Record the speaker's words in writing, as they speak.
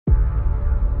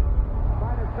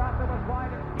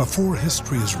Before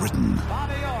history is written,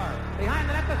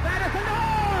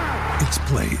 it's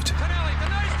played.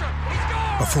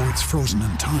 Before it's frozen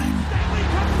in time,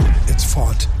 it's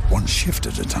fought one shift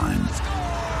at a time.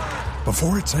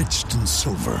 Before it's etched in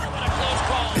silver,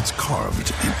 it's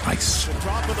carved in ice.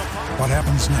 What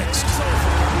happens next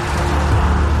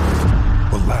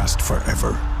will last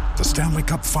forever. The Stanley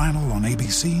Cup Final on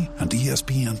ABC and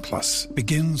ESPN Plus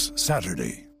begins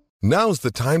Saturday. Now's the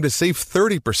time to save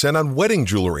 30% on wedding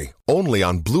jewelry, only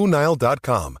on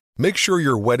BlueNile.com. Make sure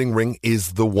your wedding ring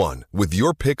is the one with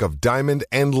your pick of diamond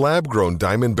and lab-grown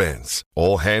diamond bands,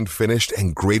 all hand-finished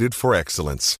and graded for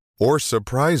excellence. Or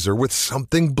surprise her with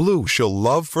something blue she'll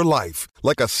love for life,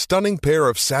 like a stunning pair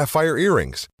of sapphire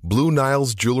earrings. Blue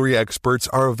Nile's jewelry experts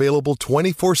are available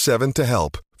 24/7 to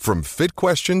help, from fit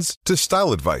questions to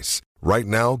style advice. Right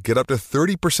now, get up to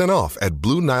 30% off at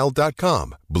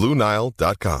BlueNile.com.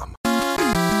 BlueNile.com.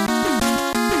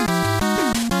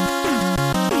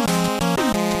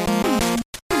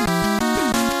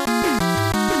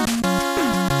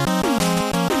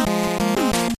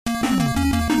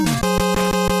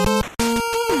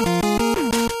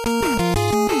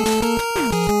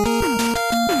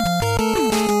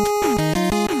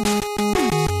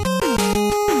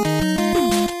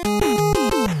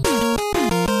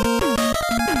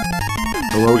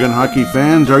 Hello again, hockey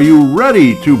fans. Are you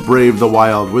ready to brave the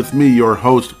wild? With me, your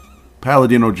host,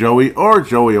 Paladino Joey, or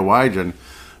Joey Awajan.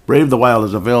 Brave the Wild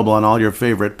is available on all your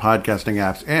favorite podcasting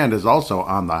apps and is also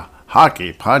on the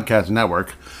Hockey Podcast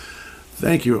Network.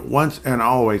 Thank you once and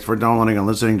always for downloading and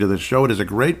listening to this show. It is a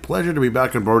great pleasure to be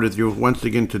back on board with you once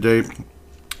again today.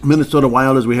 Minnesota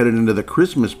Wild as we headed into the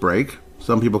Christmas break.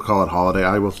 Some people call it holiday.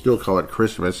 I will still call it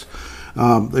Christmas.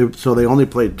 So they only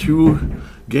played 2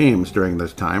 games during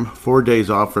this time, 4 days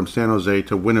off from San Jose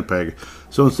to Winnipeg.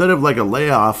 So instead of like a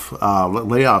layoff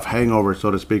hangover,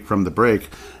 so to speak, from the break,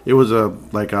 it was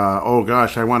oh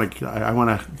gosh, I want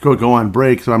to go on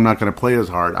break, so I'm not going to play as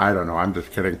hard. I don't know, I'm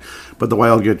just kidding. But the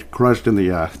Wild get crushed in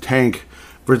the tank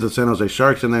versus the San Jose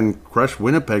Sharks, and then crush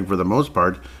Winnipeg for the most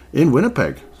part in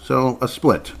Winnipeg. So a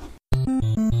split.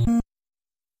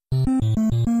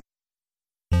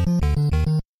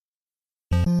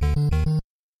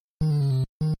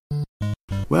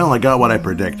 Well, I got what I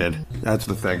predicted. That's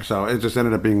the thing. So it just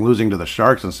ended up being losing to the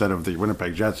Sharks instead of the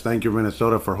Winnipeg Jets. Thank you,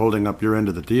 Minnesota, for holding up your end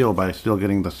of the deal by still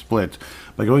getting the split.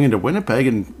 By going into Winnipeg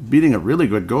and beating a really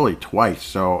good goalie twice.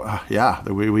 So,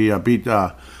 we beat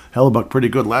Hellebuck pretty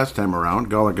good last time around.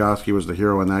 Goligoski was the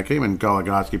hero in that game, and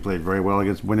Goligoski played very well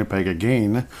against Winnipeg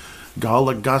again.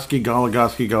 Goligoski.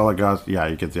 Yeah,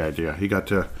 you get the idea. He got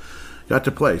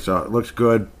to play, so it looks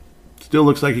good. Still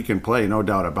looks like he can play, no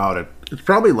doubt about it. It's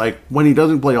probably like when he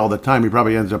doesn't play all the time, he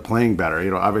probably ends up playing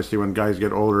better. Obviously when guys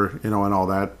get older, and all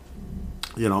that,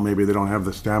 maybe they don't have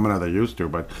the stamina they used to,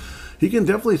 but he can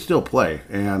definitely still play.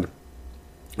 And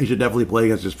he should definitely play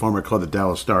against his former club, the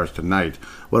Dallas Stars, tonight.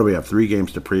 What do we have? 3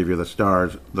 games to preview: the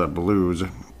Stars, the Blues,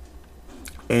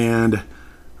 and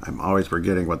I'm always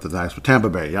forgetting what the last one. Tampa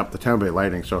Bay. Yep, the Tampa Bay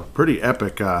Lightning. So pretty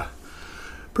epic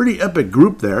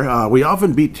group there. We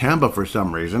often beat Tampa for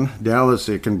some reason. Dallas,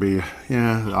 it can be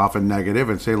often negative,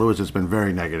 and St. Louis has been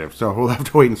very negative. So we'll have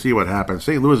to wait and see what happens.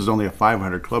 St. Louis is only a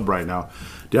 500 club right now.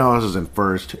 Dallas is in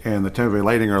first, and the Tampa Bay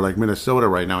Lightning are like Minnesota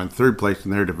right now in third place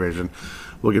in their division.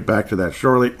 We'll get back to that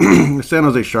shortly. The San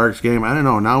Jose Sharks game, I don't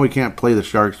know. Now we can't play the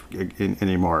Sharks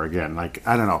anymore again. I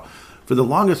don't know. For the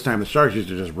longest time, the Sharks used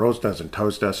to just roast us and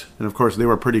toast us. And, of course, they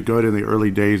were pretty good in the early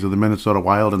days of the Minnesota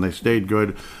Wild, and they stayed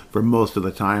good for most of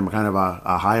the time. Kind of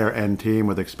a higher-end team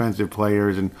with expensive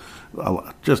players and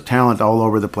just talent all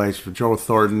over the place, from Joe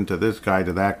Thornton to this guy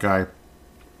to that guy.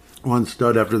 One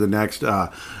stud after the next,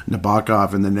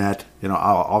 Nabokov in the net,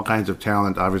 all kinds of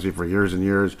talent, obviously, for years and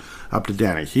years, up to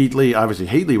Danny Heatley. Obviously,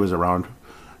 Heatley was around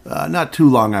not too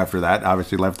long after that.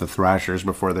 Obviously, left the Thrashers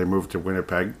before they moved to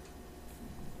Winnipeg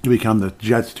to become the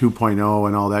Jets 2.0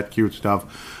 and all that cute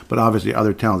stuff. But obviously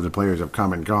other talented players have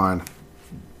come and gone.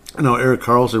 Erik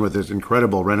Karlsson, with his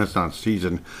incredible Renaissance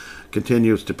season,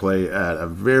 continues to play at a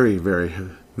very, very,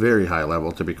 very high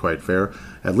level, to be quite fair.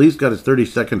 At least got his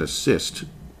 32nd assist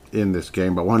in this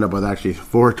game, but wound up with actually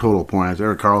 4 total points.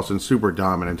 Erik Karlsson, super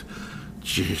dominant.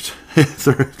 Jeez.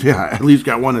 Yeah, at least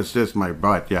got 1 assist, my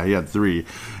butt. Yeah, he had 3.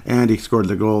 And he scored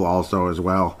the goal also as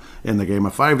well in the game. A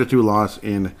 5-2 loss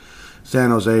in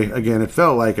San Jose. Again, it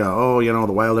felt like, the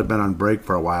Wild had been on break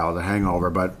for a while, the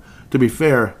hangover. But to be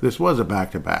fair, this was a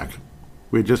back-to-back.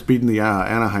 We had just beaten the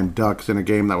Anaheim Ducks in a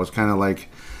game that was kind of like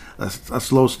a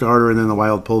slow starter, and then the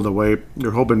Wild pulled away.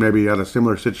 You're hoping maybe you had a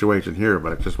similar situation here,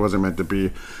 but it just wasn't meant to be.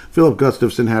 Philip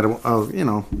Gustafsson had,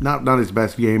 not his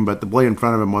best game, but the play in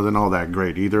front of him wasn't all that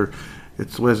great either.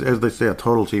 it was, as they say, a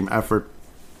total team effort.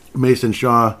 Mason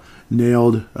Shaw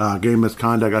nailed game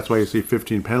misconduct. That's why you see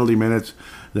 15 penalty minutes.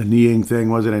 The kneeing thing,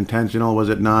 was it intentional? Was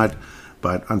it not?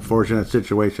 But unfortunate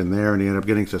situation there, and he ended up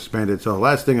getting suspended. So the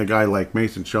last thing a guy like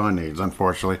Mason Shaw needs,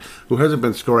 unfortunately, who hasn't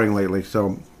been scoring lately.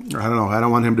 So I don't know. I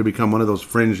don't want him to become one of those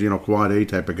fringe, quad A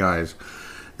type of guys.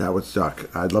 That would suck.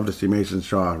 I'd love to see Mason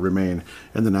Shaw remain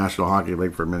in the National Hockey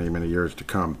League for many, many years to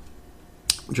come.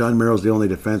 John Merrill's the only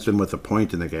defenseman with a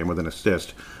point in the game with an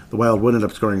assist. The Wild would end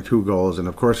up scoring 2 goals, and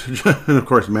of course,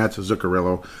 Mats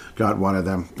Zuccarello got one of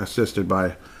them, assisted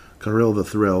by Kirill the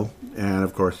Thrill, and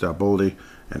of course, Boldy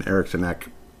and Eriksson Ek.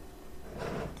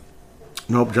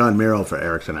 Nope, John Merrill for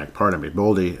Eriksson Ek, pardon me.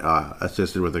 Boldy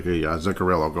assisted with the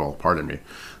Zuccarello goal, pardon me.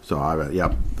 So,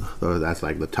 yep, that's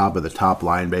like the top of the top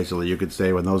line, basically, you could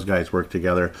say, when those guys work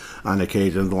together on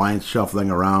occasion. The line's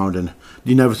shuffling around, and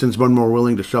Dean Evason's been more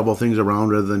willing to shovel things around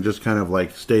rather than just kind of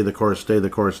like stay the course, stay the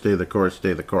course, stay the course,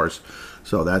 stay the course.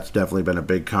 So that's definitely been a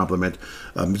big compliment.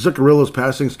 Zuccarello's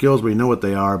passing skills, we know what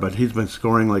they are, but he's been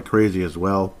scoring like crazy as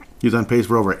well. He's on pace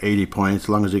for over 80 points, as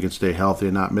long as he can stay healthy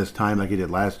and not miss time like he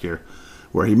did last year,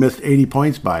 where he missed 80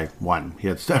 points by 1. He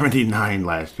had 79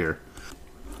 last year.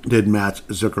 Did Mats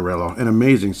Zuccarello. An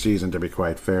amazing season, to be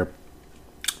quite fair.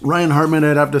 Ryan Hartman,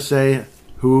 I'd have to say.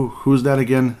 Who's that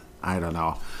again? I don't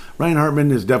know. Ryan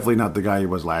Hartman is definitely not the guy he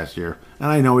was last year.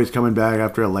 And I know he's coming back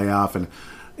after a layoff, and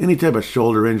any type of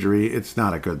shoulder injury, it's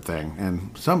not a good thing.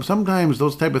 And sometimes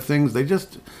those type of things, they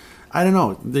just, I don't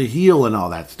know, they heal and all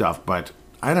that stuff, but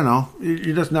I don't know.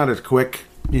 You're just not as quick.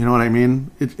 You know what I mean?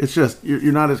 It's just,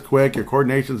 you're not as quick. Your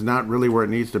coordination's not really where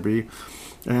it needs to be.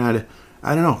 And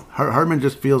I don't know. Hartman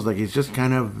just feels like he's just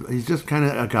kind of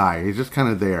a guy. He's just kind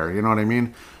of there. You know what I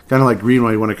mean? Kind of like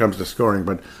Greenway when it comes to scoring.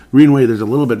 But Greenway, there's a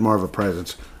little bit more of a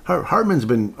presence. Hartman's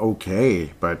been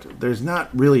okay, but there's not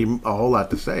really a whole lot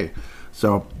to say.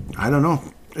 So, I don't know.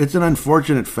 It's an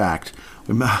unfortunate fact.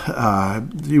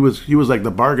 He was like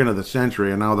the bargain of the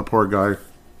century, and now the poor guy.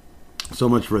 So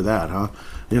much for that, huh?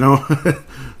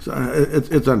 So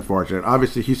it's unfortunate.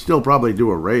 Obviously, he's still probably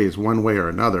due a raise one way or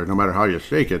another, no matter how you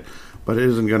shake it. But it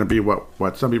isn't going to be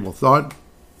what some people thought.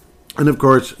 And of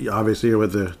course, obviously,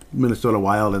 with the Minnesota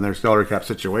Wild and their salary cap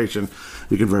situation,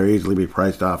 you can very easily be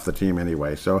priced off the team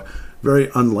anyway. So very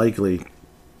unlikely,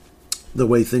 the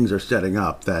way things are setting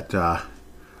up, that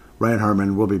Ryan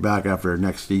Hartman will be back after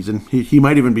next season. He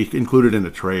might even be included in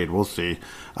a trade. We'll see.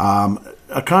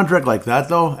 A contract like that,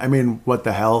 though, I mean, what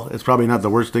the hell? It's probably not the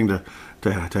worst thing to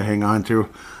hang on to.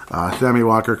 Sammy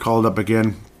Walker called up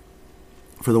again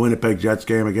for the Winnipeg Jets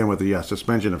game, again with the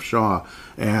suspension of Shaw.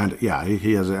 And, yeah,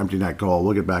 he has an empty net goal.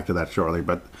 We'll get back to that shortly.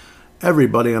 But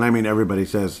everybody, and I mean everybody,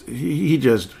 says he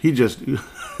just he just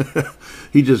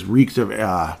reeks of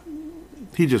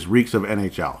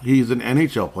NHL. He's an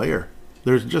NHL player.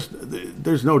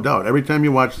 There's no doubt. Every time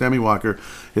you watch Sammy Walker,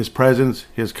 his presence,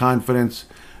 his confidence,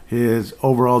 his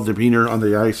overall demeanor on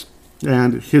the ice,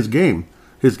 and his game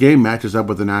matches up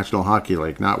with the National Hockey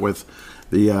League, not with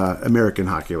the American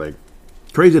Hockey League.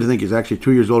 Crazy to think he's actually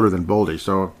 2 years older than Boldy.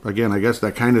 So, again, I guess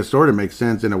that kind of sort of makes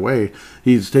sense in a way.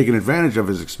 He's taken advantage of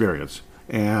his experience.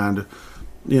 And,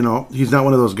 he's not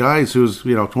one of those guys who's,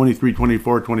 23,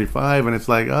 24, 25, and it's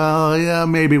like, oh, yeah,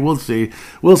 maybe, we'll see.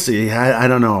 We'll see. I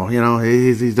don't know.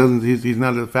 He's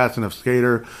not a fast enough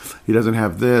skater. He doesn't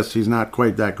have this. He's not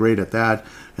quite that great at that.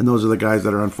 And those are the guys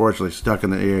that are unfortunately stuck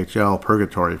in the AHL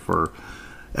purgatory for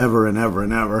ever and ever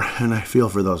and ever. And I feel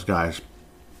for those guys.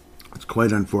 It's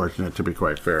quite unfortunate, to be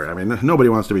quite fair. I mean, nobody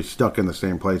wants to be stuck in the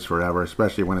same place forever,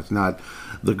 especially when it's not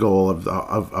the goal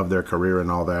of their career and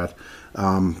all that.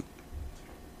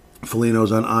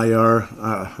 Foligno's on IR,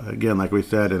 again, like we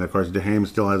said, and of course, DeHame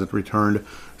still hasn't returned.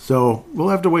 So we'll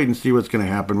have to wait and see what's going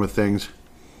to happen with things.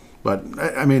 But,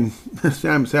 I mean,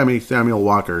 Samuel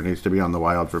Walker needs to be on the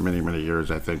Wild for many, many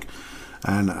years, I think.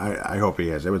 And I hope he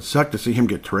is. It would suck to see him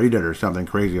get traded or something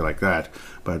crazy like that.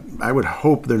 But I would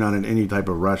hope they're not in any type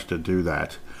of rush to do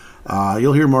that.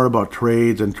 You'll hear more about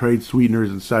trades and trade sweeteners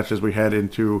and such as we head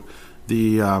into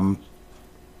the fan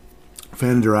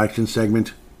interaction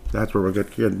segment. That's where we're going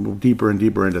to get deeper and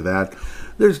deeper into that.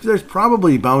 There's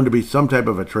probably bound to be some type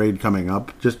of a trade coming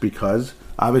up, just because.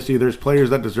 Obviously, there's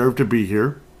players that deserve to be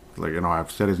here. Like,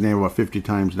 I've said his name about 50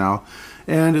 times now.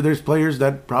 And there's players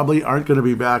that probably aren't going to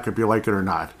be back, if you like it or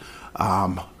not.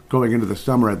 Going into the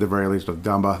summer, at the very least, with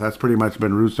Dumba. That's pretty much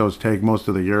been Russo's take most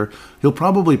of the year. He'll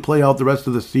probably play out the rest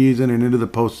of the season and into the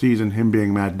postseason, him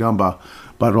being Matt Dumba.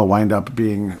 But it'll wind up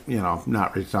being,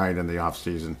 not re-signed in the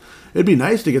offseason. It'd be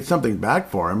nice to get something back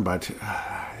for him, but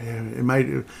it might.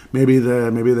 Maybe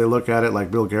they look at it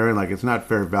like Bill Guerin, like it's not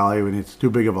fair value and it's too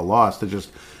big of a loss to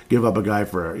just give up a guy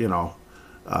for,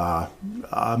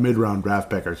 a mid-round draft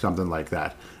pick or something like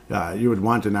that. You would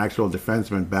want an actual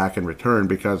defenseman back in return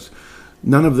because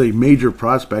none of the major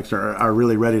prospects are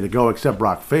really ready to go except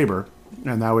Brock Faber,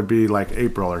 and that would be like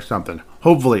April or something.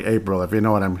 Hopefully April, if you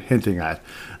know what I'm hinting at.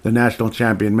 The national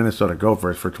champion Minnesota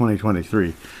Gophers for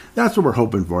 2023. That's what we're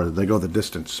hoping for, that they go the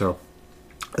distance. So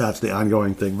that's the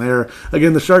ongoing thing there.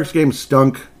 Again, the Sharks game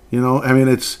stunk. I mean,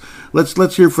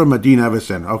 let's hear from Dean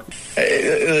Evason. Okay.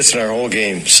 Hey, listen, our whole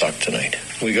game sucked tonight.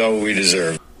 We got what we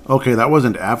deserve. Okay, that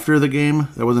wasn't after the game.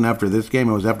 That wasn't after this game.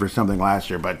 It was after something last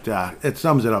year. But it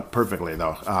sums it up perfectly,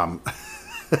 though.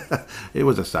 It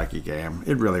was a sucky game.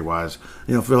 It really was.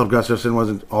 Philip Gustafson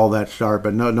wasn't all that sharp,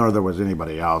 but nor there was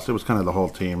anybody else. It was kind of the whole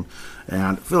team.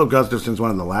 And Philip Gustafson's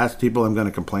one of the last people I'm going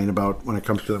to complain about when it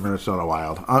comes to the Minnesota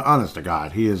Wild. Honest to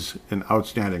God, he is an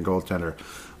outstanding goaltender.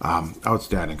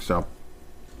 Outstanding. So,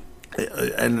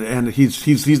 and he's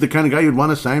the kind of guy you'd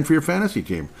want to sign for your fantasy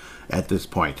team at this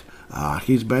point.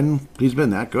 He's been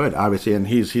that good, obviously, and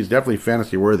he's definitely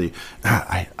fantasy worthy.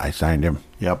 I signed him.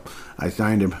 Yep, I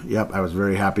signed him. Yep, I was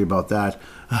very happy about that.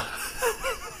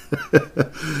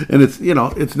 And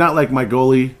it's not like my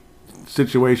goalie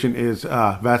situation is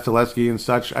Vasilevsky and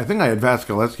such. I think I had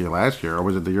Vasilevsky last year, or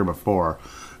was it the year before?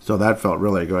 So that felt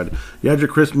really good. You had your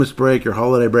Christmas break, your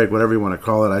holiday break, whatever you want to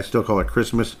call it. I still call it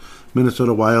Christmas.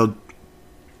 Minnesota Wild,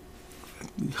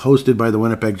 hosted by the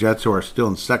Winnipeg Jets, who are still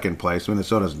in second place.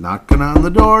 Minnesota's knocking on the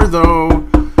door, though.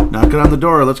 Knocking on the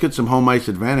door. Let's get some home ice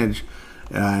advantage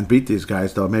and beat these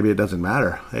guys, though. Maybe it doesn't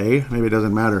matter. Maybe it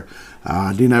doesn't matter.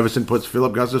 Dean Evason puts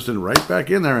Philip Gustafson right back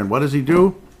in there, and what does he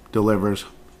do? Delivers.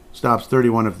 Stops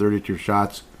 31 of 32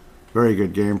 shots. Very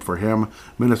good game for him.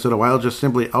 Minnesota Wild just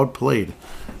simply outplayed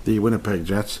the Winnipeg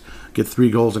Jets. Get 3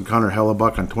 goals and Connor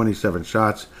Hellebuck on 27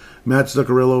 shots. Matt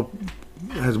Zuccarello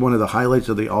has one of the highlights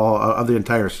of the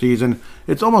entire season.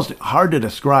 It's almost hard to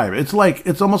describe.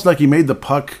 It's almost like he made the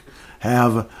puck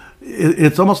have.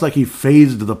 It's almost like he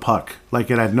phased the puck, like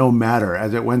it had no matter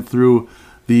as it went through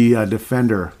the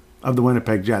defender of the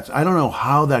Winnipeg Jets. I don't know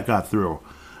how that got through.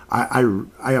 I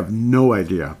have no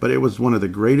idea, but it was one of the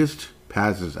greatest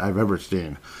passes I've ever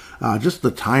seen. Just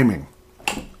the timing.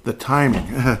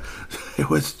 It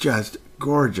was just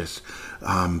gorgeous.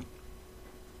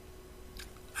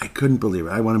 I couldn't believe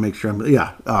it. I want to make sure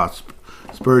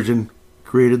Spurgeon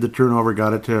created the turnover,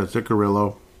 got it to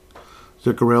Zuccarello.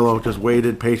 Zuccarello just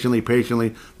waited patiently.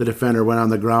 The defender went on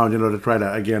the ground, to try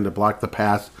to block the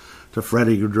pass to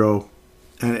Freddie Gaudreau.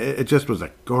 And it just was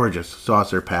a gorgeous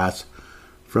saucer pass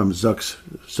from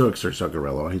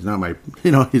Zuccarello. He's not my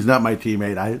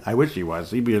teammate. I wish he was.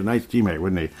 He'd be a nice teammate,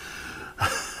 wouldn't he?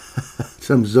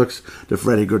 Some Zooks to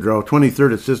Freddie Gaudreau.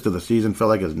 23rd assist of the season. Felt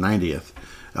like his 90th.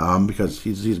 Because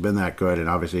he's been that good, and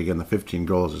obviously, again, the 15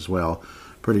 goals as well.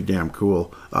 Pretty damn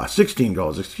cool. 16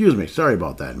 goals, excuse me. Sorry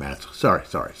about that, Matt. Sorry.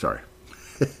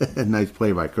 Nice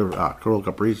play by Kirill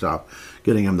Kaprizov,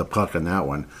 getting him the puck on that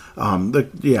one.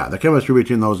 The chemistry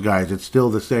between those guys, it's still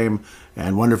the same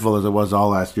and wonderful as it was all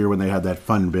last year when they had that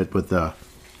fun bit with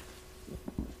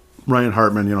Ryan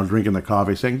Hartman, drinking the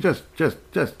coffee, saying, just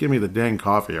give me the dang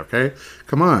coffee, okay?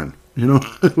 Come on.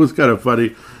 It was kind of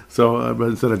funny. So, but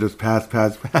instead of just pass,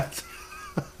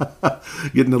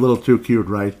 getting a little too cute,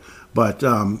 right? But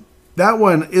that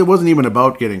one, it wasn't even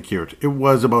about getting cute. It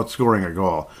was about scoring a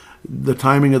goal. The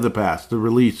timing of the pass, the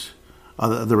release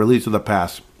of the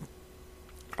pass,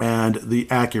 and the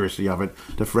accuracy of it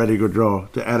to Freddie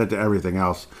Gaudreau to add it to everything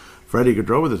else. Freddie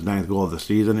Gaudreau with his 9th goal of the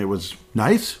season. It was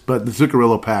nice, but the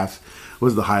Zuccarello pass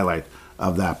was the highlight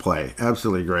of that play.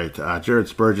 Absolutely great. Jared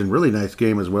Spurgeon, really nice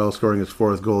game as well, scoring his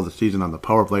 4th goal of the season on the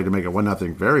power play to make it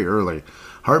 1-0 very early.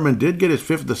 Hartman did get his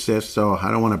 5th assist, so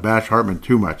I don't want to bash Hartman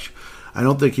too much. I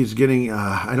don't think he's going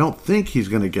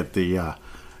to get the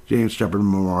James Shepard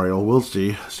Memorial. We'll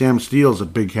see. Sam Steele's a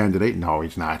big candidate. No,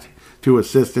 he's not. 2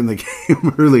 assists in the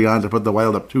game early on to put the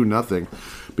Wild up 2-0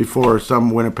 before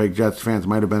some Winnipeg Jets fans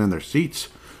might have been in their seats.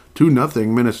 2-0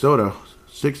 Minnesota,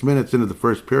 6 minutes into the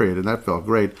first period, and that felt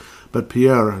great. But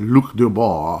Pierre-Luc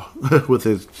Dubois, with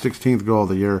his 16th goal of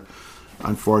the year,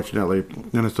 unfortunately,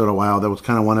 Minnesota Wild, that was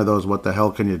kind of one of those what the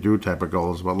hell can you do type of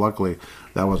goals, but luckily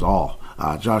that was all.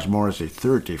 Josh Morrissey,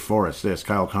 34 assists.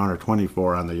 Kyle Connor,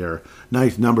 24 on the year.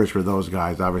 Nice numbers for those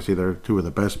guys. Obviously, they're 2 of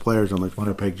the best players on the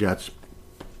Winnipeg Jets,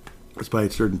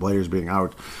 despite certain players being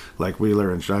out, like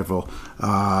Wheeler and Scheifele.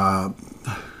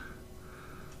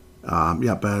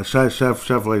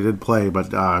 Sheffield did play, but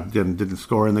didn't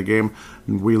score in the game.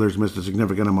 And Wheeler's missed a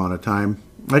significant amount of time.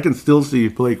 I can still see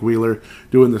Blake Wheeler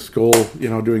doing the skull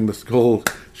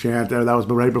chant. That was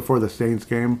right before the Saints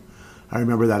game. I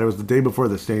remember that. It was the day before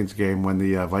the Saints game when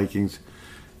the Vikings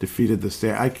defeated the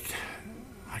Saints.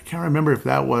 I can't remember if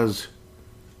that was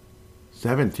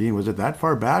 17. Was it that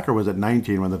far back, or was it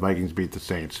 19 when the Vikings beat the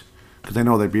Saints? Because I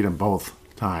know they beat them both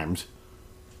times.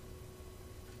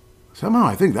 Somehow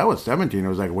I think that was 17. It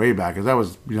was like way back, because that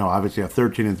was, obviously a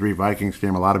 13-3 Vikings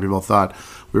game. A lot of people thought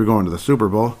we were going to the Super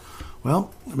Bowl.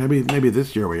 Well, maybe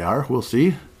this year we are. We'll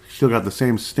see. Still got the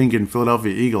same stinking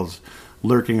Philadelphia Eagles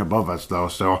lurking above us, though.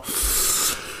 So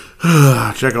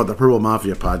check out the Purple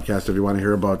Mafia podcast if you want to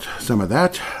hear about some of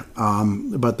that.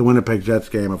 But the Winnipeg Jets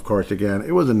game, of course, again,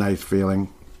 it was a nice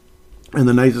feeling. And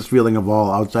the nicest feeling of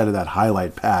all, outside of that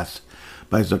highlight pass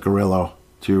by Zuccarello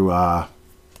to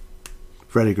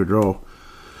Freddie Gaudreau,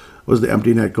 was the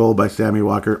empty net goal by Sammy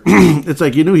Walker. It's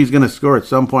like you knew he's going to score at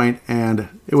some point, and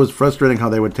it was frustrating how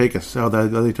they would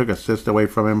they took assist away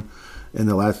from him in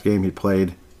the last game he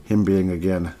played, him being,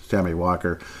 again, Sammy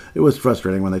Walker. It was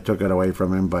frustrating when they took it away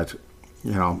from him, but,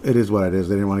 it is what it is.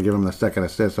 They didn't want to give him the second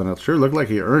assist, and it sure looked like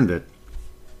he earned it.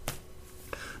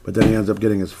 But then he ends up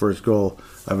getting his first goal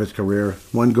of his career.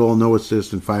 1 goal, no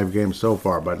assist in 5 games so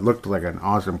far, but looked like an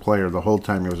awesome player the whole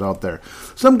time he was out there.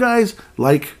 Some guys,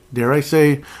 like, dare I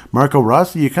say, Marco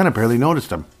Rossi, you kind of barely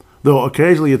noticed him. Though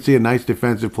occasionally you'd see a nice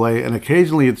defensive play, and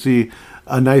occasionally you'd see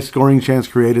a nice scoring chance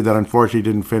created that unfortunately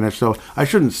didn't finish. So I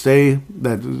shouldn't say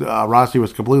that Rossi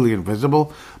was completely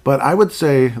invisible, but I would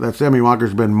say that Sammy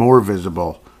Walker's been more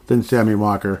visible than than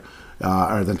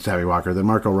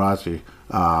Marco Rossi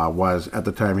was at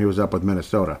the time he was up with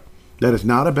Minnesota. That is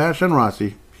not a bash on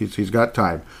Rossi. He's got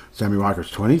time. Sammy Walker's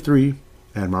 23,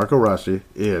 and Marco Rossi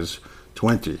is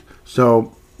 20.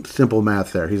 So simple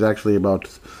math there. He's actually about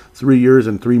 3 years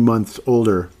and 3 months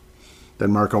older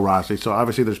than Marco Rossi. So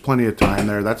obviously there's plenty of time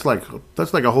there. That's like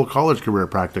a whole college career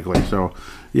practically. So,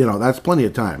 that's plenty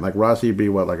of time. Like Rossi would be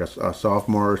like a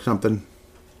sophomore or something?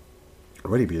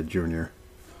 Or would he be a junior?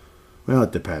 Well,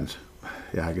 it depends.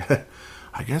 Yeah,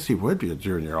 I guess he would be a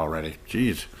junior already.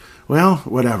 Jeez. Well,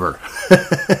 whatever.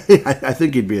 I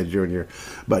think he'd be a junior.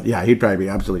 But yeah, he'd probably be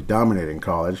absolutely dominating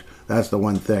college. That's the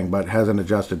one thing, but hasn't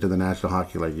adjusted to the National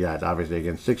Hockey League yet. Obviously,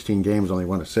 again, 16 games, only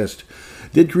 1 assist.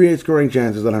 Did create scoring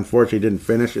chances that unfortunately didn't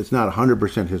finish. It's not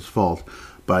 100% his fault,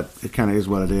 but it kind of is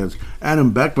what it is.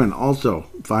 Adam Beckman also,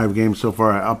 5 games so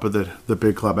far up with the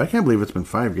big club. I can't believe it's been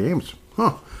 5 games.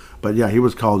 Huh. But yeah, he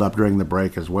was called up during the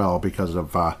break as well because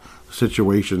of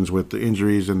situations with the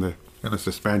injuries and the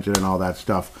suspension and all that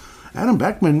stuff. Adam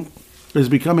Beckman is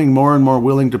becoming more and more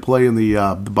willing to play in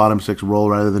the bottom 6 role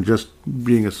rather than just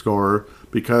being a scorer,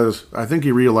 because I think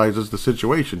he realizes the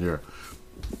situation here.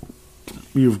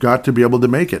 You've got to be able to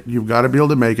make it. You've got to be able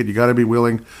to make it. You've got to be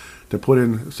willing to put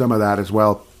in some of that as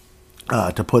well,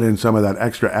 to put in some of that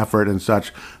extra effort and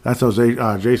such. That's how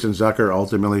Jason Zucker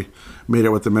ultimately made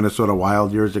it with the Minnesota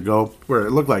Wild years ago, where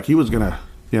it looked like he was going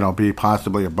to be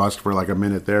possibly a bust for like a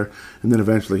minute there, and then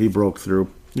eventually he broke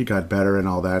through. He got better and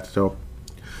all that. So,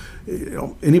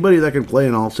 anybody that can play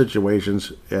in all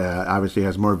situations obviously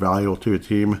has more value to a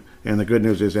team. And the good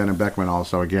news is Adam Beckman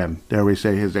also, again, dare we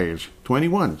say his age,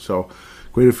 21. So,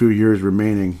 quite a few years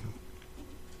remaining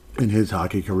in his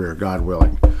hockey career, God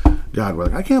willing. God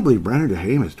willing. I can't believe Brenner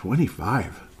DeHame is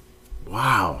 25.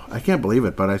 Wow. I can't believe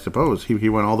it, but I suppose he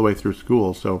went all the way through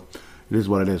school. So, it is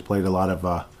what it is. Played a lot of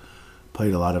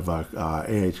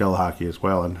AHL hockey as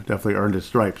well, and definitely earned his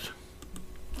stripes.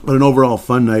 But an overall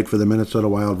fun night for the Minnesota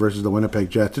Wild versus the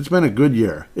Winnipeg Jets. It's been a good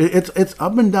year. It's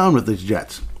up and down with these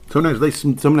Jets.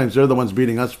 Sometimes they're the ones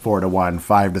beating us 4-1,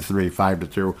 5-3,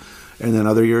 5-2, and then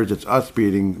other years it's us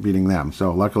beating them.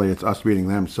 So luckily it's us beating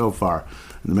them so far.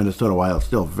 And the Minnesota Wild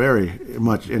still very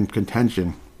much in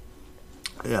contention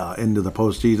into the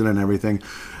postseason and everything.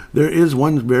 There is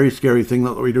one very scary thing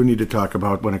that we do need to talk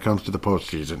about when it comes to the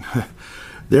postseason.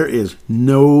 There is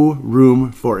no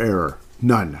room for error.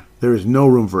 None. There is no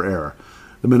room for error.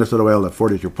 The Minnesota Wild have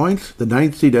 42 points. The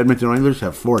 9th seed Edmonton Oilers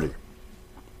have 40.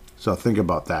 So think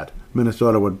about that.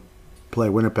 Minnesota would play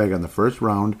Winnipeg on the first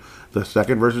round, the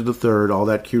second versus the third, all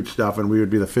that cute stuff, and we would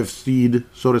be the 5th seed,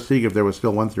 so to speak, if there was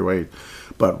still 1 through 8.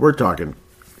 But we're talking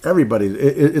everybody.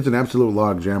 It's an absolute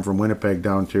logjam from Winnipeg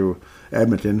down to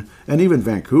Edmonton, and even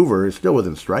Vancouver is still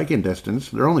within striking distance.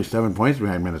 They're only 7 points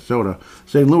behind Minnesota.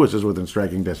 St. Louis is within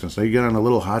striking distance. So you get on a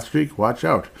little hot streak, watch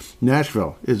out.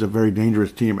 Nashville is a very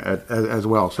dangerous team as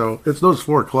well. So it's those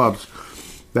 4 clubs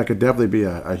that could definitely be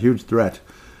a huge threat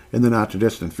in the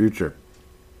not-too-distant future.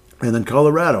 And then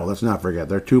Colorado, let's not forget,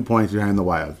 they're 2 points behind the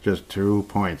Wild. Just 2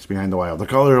 points behind the Wild. The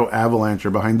Colorado Avalanche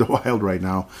are behind the Wild right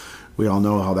now. We all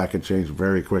know how that could change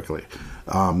very quickly.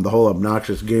 The whole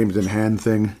obnoxious games in hand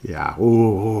thing. Yeah,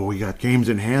 we got games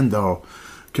in hand, though.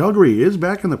 Calgary is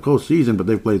back in the postseason, but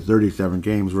they've played 37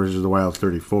 games versus the Wild's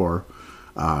 34.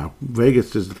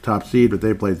 Vegas is the top seed, but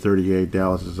they played 38.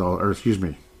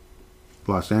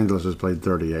 Los Angeles has played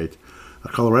 38.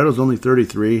 Colorado's only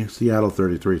 33, Seattle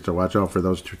 33. So watch out for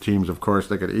those two teams. Of course,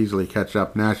 they could easily catch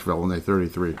up Nashville when they're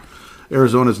 33.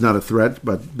 Arizona's not a threat,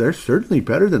 but they're certainly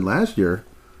better than last year.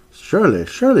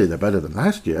 Surely they're better than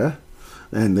last year.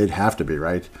 And they'd have to be,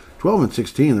 right?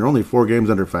 12-16, they're only 4 games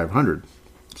under 500.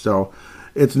 So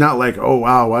it's not like, oh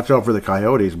wow, watch out for the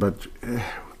Coyotes, but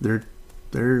they're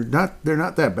not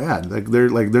that bad.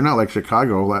 They're not like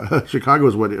Chicago. Chicago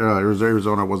is what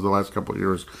Arizona was the last couple of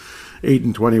years.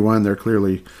 8-21. They're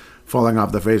clearly falling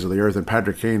off the face of the earth, and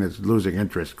Patrick Kane is losing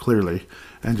interest clearly,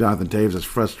 and Jonathan Toews is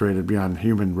frustrated beyond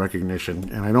human recognition.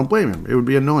 And I don't blame him. It would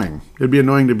be annoying. It'd be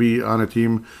annoying to be on a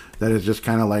team that is just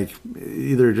kind of like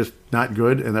either just not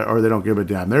good or they don't give a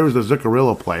damn. There was the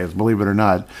Zuccarello play, believe it or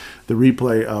not. The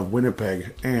replay of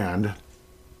Winnipeg and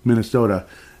Minnesota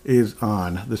is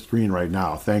on the screen right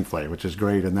now, thankfully, which is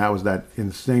great. And that was that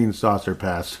insane saucer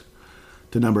pass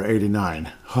to number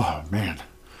 89. Oh, man.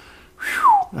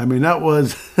 Whew. I mean, that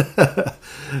was...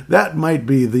 that might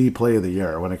be the play of the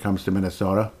year when it comes to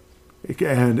Minnesota.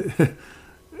 And...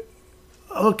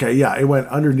 okay, yeah, it went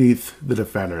underneath the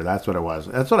defender. That's what it was.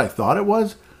 That's what I thought it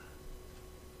was.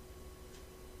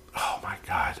 Oh, my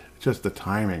God. Just the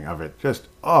timing of it.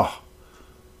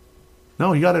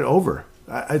 No, he got it over.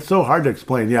 It's so hard to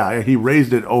explain. Yeah, he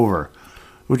raised it over,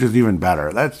 which is even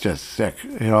better. That's just sick,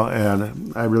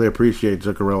 and I really appreciate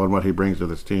Zuccarello and what he brings to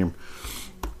this team.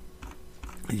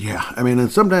 Yeah, I mean, and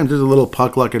sometimes there's a little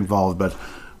puck luck involved, but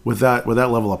with that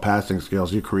level of passing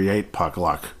skills, you create puck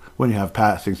luck when you have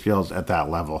passing skills at that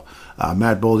level.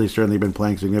 Matt Boldy's certainly been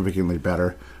playing significantly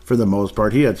better for the most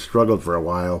part. He had struggled for a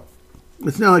while.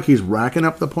 It's not like he's racking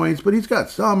up the points, but he's got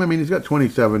some. I mean, he's got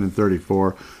 27 and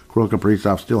 34. Kirill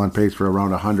Kaprizov still on pace for around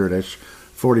 100-ish,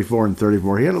 44 and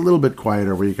 34. He had a little bit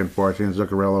quieter week, unfortunately.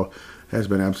 Zuccarello has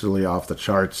been absolutely off the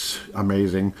charts,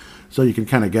 amazing. So you can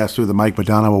kind of guess who the Mike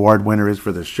Modano Award winner is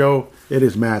for this show. It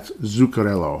is Matt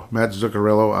Zuccarello. Matt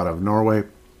Zuccarello out of Norway.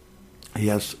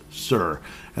 Yes, sir.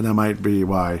 And that might be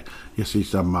why you see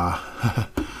some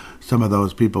of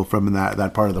those people from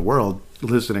that part of the world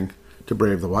listening to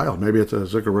Brave the Wild. Maybe it's a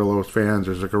Zuccarello's fans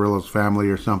or Zuccarello's family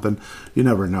or something. You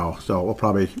never know. So we'll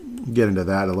probably get into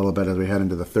that a little bit as we head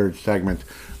into the third segment,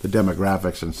 the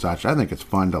demographics and such. I think it's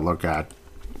fun to look at.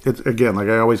 It's, again, like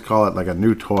I always call it, like a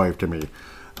new toy to me.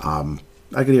 I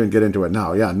can even get into it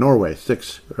now. Yeah, Norway,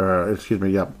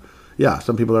 yep. Yeah,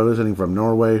 some people are listening from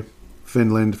Norway,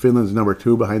 Finland. Finland's number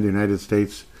 2 behind the United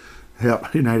States.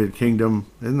 Yep, United Kingdom.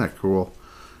 Isn't that cool?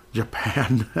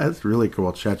 Japan. That's really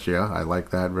cool. Czechia. I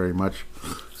like that very much.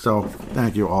 So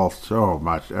thank you all so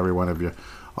much, every one of you,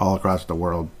 all across the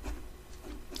world.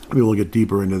 We will get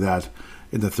deeper into that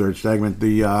in the third segment.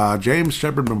 The James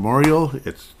Shepard Memorial.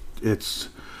 It's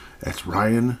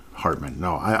Ryan Hartman.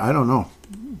 No, I don't know.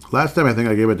 Last time I think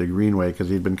I gave it to Greenway because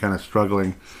he'd been kind of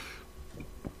struggling.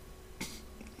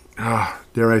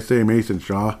 Dare I say Mason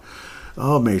Shaw?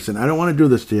 Oh, Mason, I don't want to do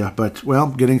this to you, but, well,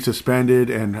 getting suspended,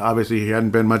 and obviously he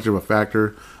hadn't been much of a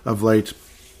factor of late.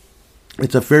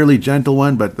 It's a fairly gentle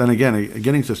one, but then again,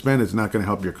 getting suspended is not going to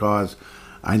help your cause.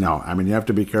 I know. I mean, you have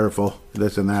to be careful,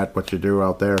 this and that, what you do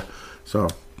out there. So,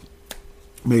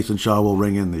 Mason Shaw will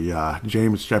ring in the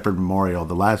James Shepard Memorial,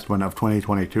 the last one of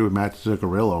 2022. Matt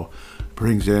Zuccarello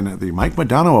brings in the Mike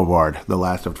Modano Award, the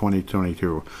last of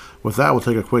 2022. With that, we'll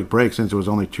take a quick break since it was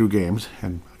only 2 games.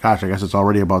 And gosh, I guess it's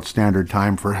already about standard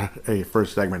time for a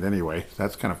first segment anyway.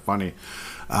 That's kind of funny.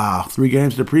 3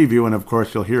 games to preview, and of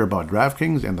course you'll hear about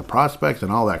DraftKings and the prospects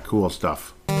and all that cool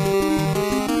stuff.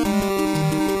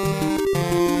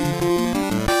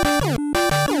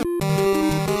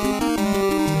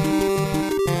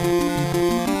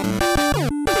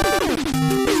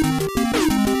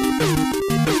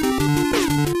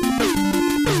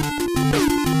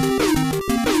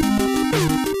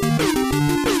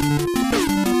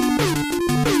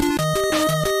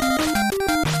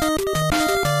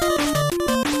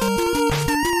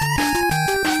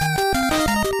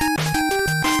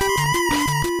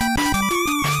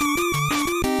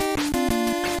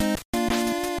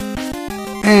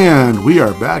 And we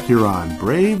are back here on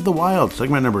Brave the Wild,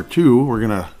 segment number 2. We're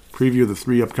going to preview the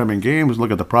 3 upcoming games,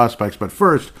 look at the prospects. But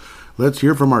first, let's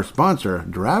hear from our sponsor,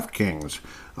 DraftKings,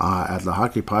 at the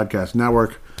Hockey Podcast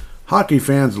Network. Hockey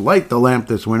fans, light the lamp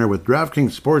this winter with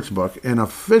DraftKings Sportsbook, an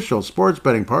official sports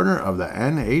betting partner of the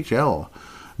NHL.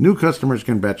 New customers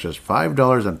can bet just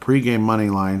 $5 on pregame money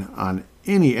line on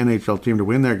any NHL team to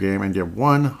win their game and get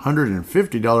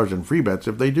 $150 in free bets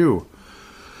if they do.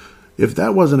 If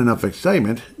that wasn't enough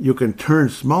excitement, you can turn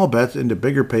small bets into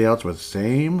bigger payouts with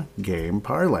same-game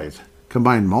parlays.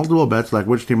 Combine multiple bets like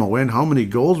which team will win, how many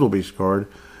goals will be scored,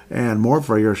 and more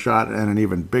for your shot and an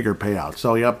even bigger payout.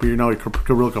 So, yep, you know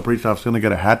Kirill Kaprizov's going to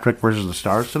get a hat trick versus the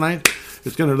Stars tonight.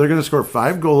 They're going to score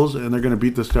 5 goals, and they're going to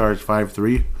beat the Stars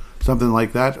 5-3. Something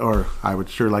like that, or I would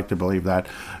sure like to believe that.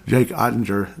 Jake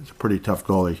Ottinger is a pretty tough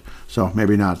goalie, so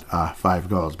maybe not 5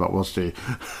 goals, but we'll see.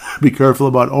 Be careful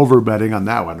about over-betting on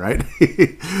that one, right?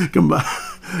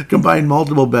 Combine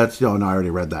multiple bets. Oh, no, I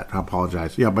already read that. I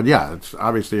apologize. Yeah, but yeah, it's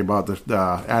obviously about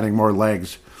adding more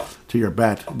legs to your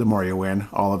bet the more you win,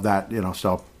 all of that,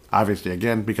 so obviously,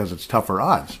 again, because it's tougher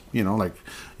odds, like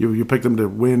you pick them to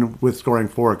win with scoring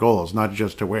 4 goals, not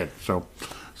just to win, so...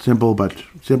 Simple, but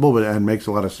and makes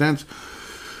a lot of sense.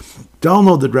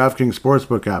 Download the DraftKings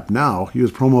Sportsbook app now. Use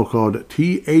promo code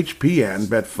THPN.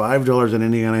 Bet $5 on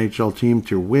any NHL team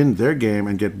to win their game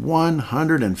and get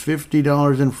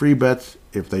 $150 in free bets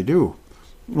if they do.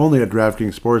 Only at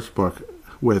DraftKings Sportsbook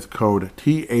with code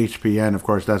THPN. Of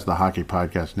course, that's the Hockey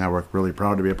Podcast Network. Really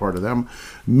proud to be a part of them.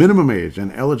 Minimum age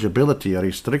and eligibility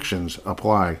restrictions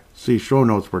apply. See show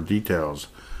notes for details.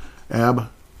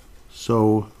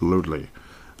 Absolutely.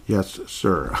 Yes,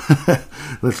 sir.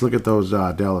 Let's look at those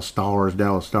Dallas Stars.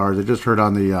 I just heard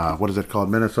on the, what is it called,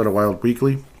 Minnesota Wild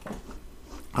Weekly.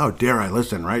 How dare I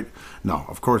listen, right? No,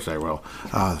 of course I will.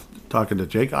 Talking to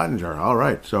Jake Ottinger. All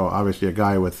right. So, obviously a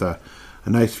guy with a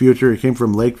nice future. He came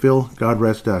from Lakeville. God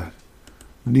rest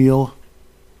Neil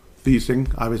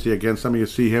Thiesing. Obviously, again, some of you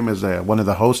see him as one of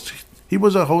the hosts. He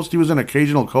was a host. He was an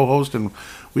occasional co-host, and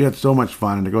we had so much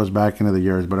fun, and it goes back into the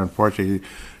years. But unfortunately,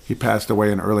 he passed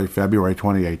away in early February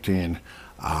 2018.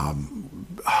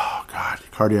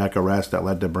 Cardiac arrest that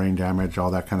led to brain damage, all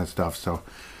that kind of stuff. So,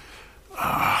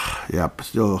 yep,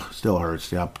 still hurts.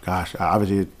 Yep, gosh,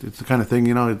 obviously it's the kind of thing,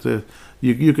 it's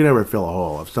you can never fill a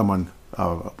hole of someone.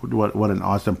 What an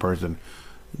awesome person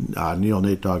Neil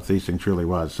Nate Dog Thiesing truly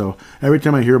was. So every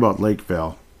time I hear about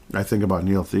Lakeville, I think about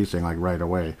Neil Thiesing like right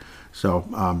away. So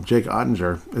Jake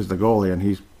Ottinger is the goalie, and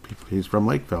he's from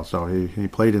Lakeville, so he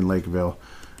played in Lakeville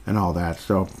and all that.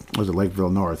 So was it Lakeville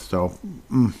North? So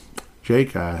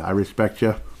Jake, I respect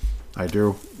you. I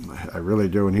do. I really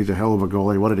do. And he's a hell of a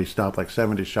goalie. What did he stop? Like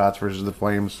 70 shots versus the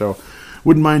Flames. So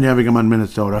wouldn't mind having him on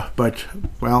Minnesota. But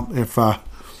well, if Jesper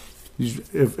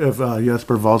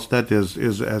Wallstedt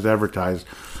is as advertised,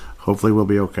 hopefully we'll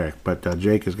be okay. But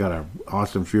Jake has got an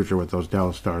awesome future with those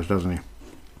Dallas Stars, doesn't he?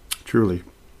 Truly.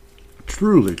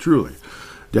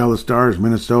 Dallas Stars,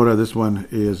 Minnesota. This one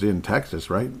is in Texas,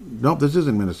 right? Nope, this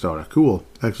isn't Minnesota. Cool.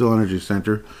 Xcel Energy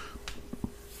Center.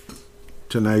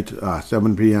 Tonight,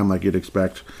 7 p.m. like you'd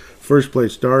expect. First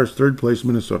place Stars, third place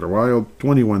Minnesota Wild,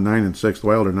 21-9-6. The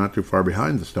Wild are not too far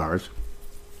behind the Stars.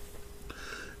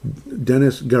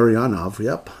 Denis Gurianov,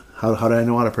 yep. How do I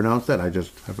know how to pronounce that?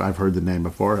 I've heard the name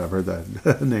before. I've heard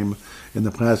that name in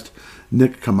the past.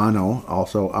 Nick Kamano,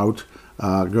 also out.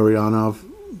 Gurianov,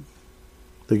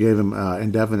 they gave him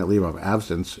indefinite leave of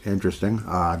absence. Interesting.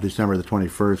 December the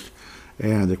 21st.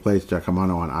 And they placed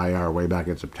Kamano on IR way back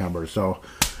in September. So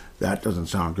that doesn't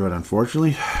sound good,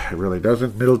 unfortunately. It really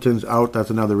doesn't. Middleton's out.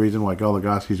 That's another reason why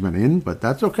Goligoski's been in, but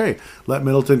that's okay. Let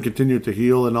Middleton continue to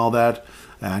heal and all that.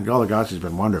 And Goligoski's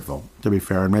been wonderful, to be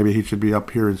fair. And maybe he should be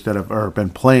up here instead of, or been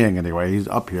playing anyway. He's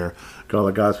up here,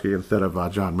 Goligoski, instead of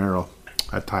John Merrill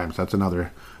at times. That's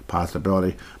another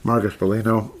possibility. Marcus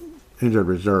Foligno, injured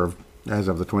reserve as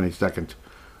of the 22nd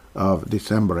of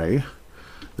December.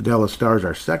 The Dallas Stars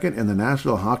are second in the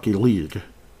National Hockey League,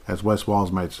 as Wes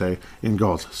Walls might say, in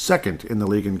goals. Second in the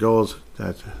league in goals.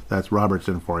 That's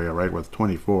Robertson for you, right, with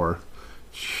 24.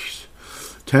 Jeez.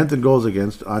 10th in goals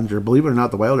against. Believe it or not,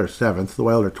 the Wild are 7th. The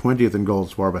Wild are 20th in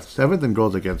goals for, but 7th in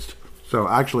goals against. So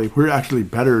actually, we're actually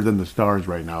better than the Stars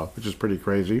right now, which is pretty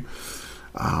crazy.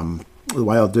 The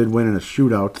Wild did win in a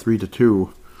shootout,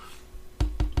 3-2.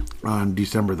 On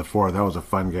December the 4th. That was a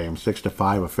fun game.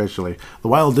 6-5 officially. The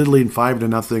Wild did lead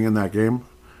 5-0 in that game,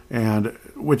 and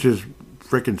which is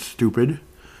freaking stupid.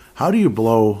 How do you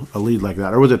blow a lead like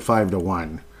that? Or was it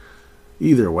 5-1?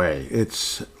 Either way,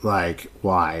 it's like,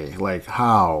 why? Like,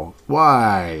 how?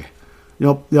 Why?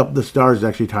 Yep, the Stars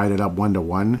actually tied it up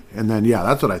 1-1. And then, yeah,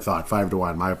 that's what I thought,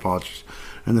 5-1. My apologies.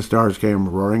 And the Stars came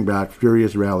roaring back,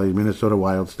 furious rally, Minnesota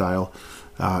Wild style,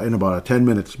 in about a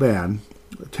 10-minute span.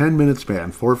 10-minute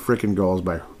span, 4 frickin' goals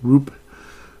by Roop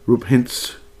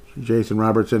Hintz, Jason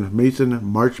Robertson, Mason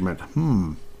Marchment.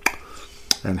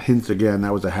 And Hintz again,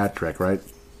 that was a hat trick, right?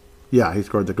 Yeah, he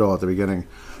scored the goal at the beginning.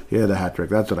 He had a hat trick.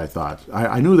 That's what I thought.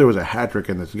 I knew there was a hat trick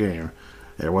in this game.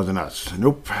 It wasn't us.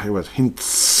 Nope, it was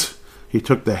Hintz. He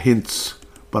took the hints,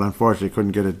 but unfortunately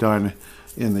couldn't get it done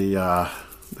in the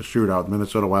shootout.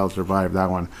 Minnesota Wild survived that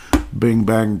one. Bing,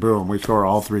 bang, boom. We score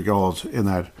all 3 goals in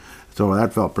that. It's So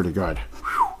that felt pretty good.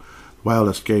 Whew. Wild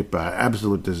escape,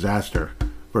 absolute disaster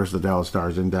versus the Dallas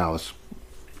Stars in Dallas.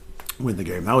 Win the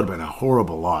game. That would have been a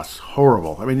horrible loss.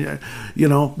 Horrible. I mean, you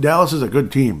know, Dallas is a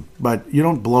good team, but you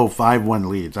don't blow 5-1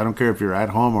 leads. I don't care if you're at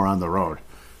home or on the road.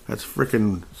 That's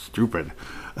freaking stupid.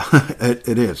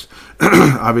 It is.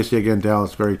 Obviously, again,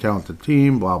 Dallas, very talented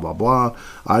team, blah, blah, blah.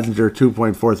 Oettinger,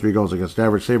 2.43 goals against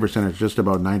average. Save percentage, just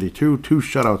about 92. 2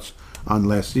 shutouts on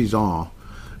La Saison.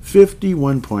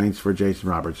 51 points for Jason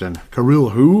Robertson. Kirill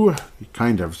who?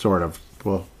 Kind of, sort of.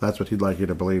 Well, that's what he'd like you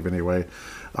to believe anyway.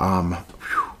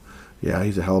 Yeah,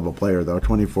 he's a hell of a player, though.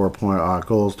 24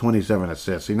 goals, 27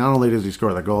 assists. Not only does he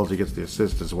score the goals, he gets the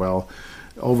assists as well.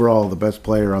 Overall, the best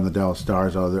player on the Dallas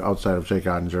Stars outside of Jake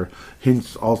Oettinger.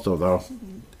 Hintz also, though,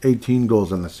 18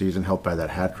 goals on the season, helped by that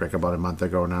hat trick about a month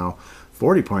ago now.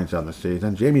 40 points on the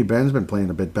season. Jamie Benn's been playing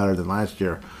a bit better than last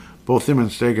year. Both him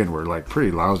and Sagan were like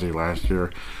pretty lousy last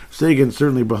year. Sagan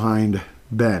certainly behind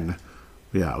Ben.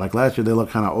 Yeah, like last year they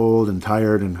looked kind of old and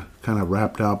tired and kind of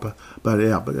wrapped up. But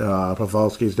yeah,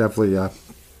 Pavelski's definitely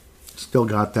still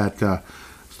got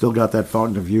that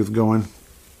fountain of youth going.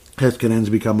 Heskinen's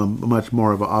become a much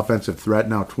more of an offensive threat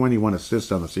now. 21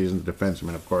 assists on the season,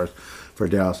 defenseman, of course, for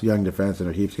Dallas. Young defense, and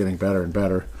it keeps getting better and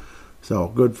better. So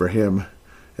good for him.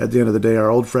 At the end of the day, our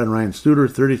old friend Ryan Studer,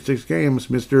 36 games,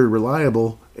 Mr.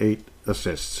 Reliable, 8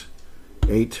 assists.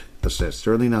 8 assists.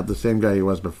 Certainly not the same guy he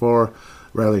was before.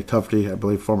 Riley Tufte, I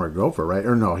believe, former Gopher, right?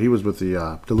 Or no, he was with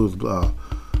the Duluth,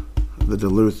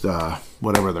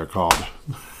 whatever they're called,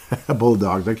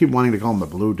 Bulldogs. I keep wanting to call them the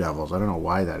Blue Devils. I don't know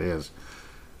why that is.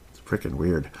 It's freaking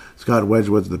weird. Scott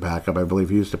Wedgwood's the backup. I believe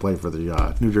he used to play for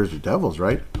the New Jersey Devils,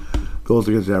 right? Goals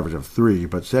against average of 3,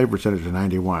 but save percentage of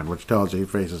 91, which tells you he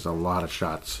faces a lot of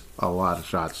shots.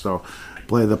 So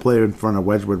the play in front of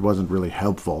Wedgwood wasn't really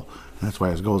helpful. That's why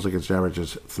his goals against average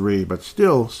is 3, but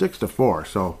still 6-4.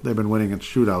 So they've been winning in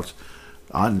shootouts.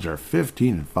 Oettinger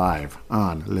 15-5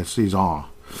 on La Saison.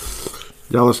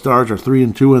 Dallas Stars are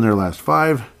 3-2 in their last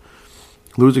 5.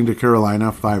 Losing to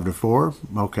Carolina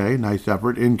 5-4. Okay, nice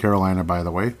effort in Carolina, by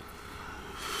the way.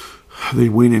 They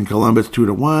win in Columbus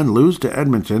 2-1. Lose to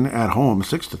Edmonton at home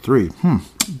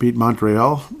 6-3. Beat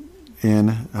Montreal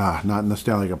in not in the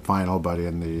Stanley Cup final, but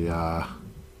in the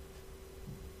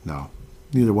no.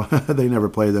 Neither one. They never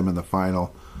played them in the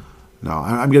final. No,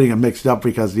 I'm getting it mixed up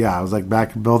because, yeah, I was like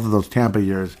back both of those Tampa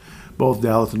years. Both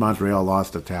Dallas and Montreal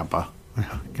lost to Tampa.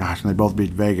 Gosh, and they both beat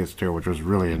Vegas, too, which was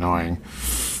really annoying.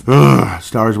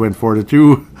 Stars win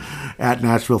 4-2. At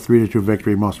Nashville, 3-2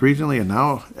 victory most recently. And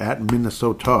now at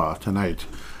Minnesota tonight.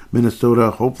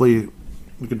 Minnesota, hopefully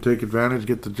we can take advantage,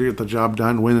 get the job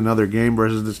done, win another game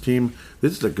versus this team.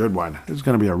 This is a good one. This is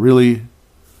going to be a really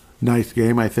nice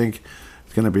game, I think.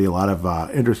 It's going to be a lot of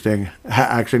interesting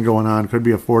action going on. Could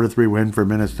be a 4-3 win for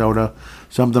Minnesota.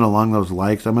 Something along those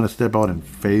lines. I'm going to step out in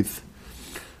faith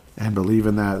and believe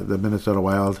in that the Minnesota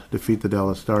Wild defeat the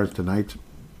Dallas Stars tonight.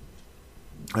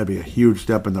 That'd be a huge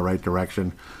step in the right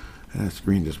direction. And the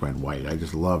screen just went white. I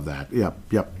just love that.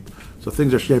 Yep. So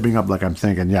things are shaping up like I'm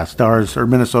thinking. Yeah,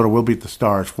 Minnesota will beat the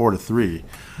Stars 4-3.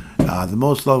 The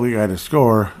most likely guy to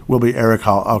score will be Erik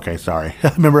Haula. Okay, sorry.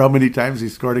 Remember how many times he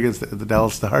scored against the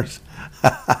Dallas Stars?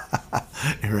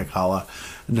 Erik Haula.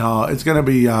 No, it's going to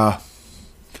be,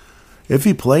 if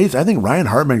he plays, I think Ryan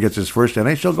Hartman gets his first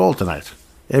NHL goal tonight.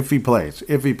 If he plays.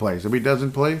 If he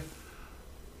doesn't play,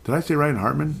 did I say Ryan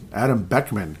Hartman? Adam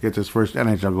Beckman gets his first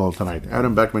NHL goal tonight.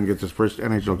 Adam Beckman gets his first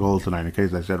NHL goal tonight, in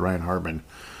case I said Ryan Hartman.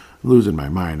 Losing my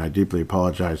mind. I deeply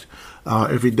apologize.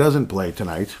 If he doesn't play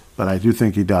tonight, but I do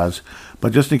think he does,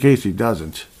 but just in case he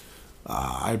doesn't,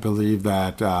 I believe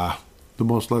that the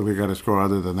most likely guy to score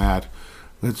other than that,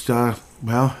 let's go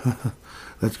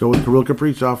with Kirill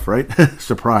Kaprizov, right?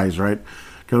 Surprise, right?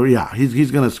 Yeah,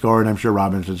 he's going to score, and I'm sure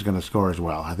Robinson's going to score as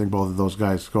well. I think both of those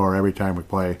guys score every time we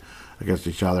play against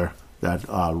each other. That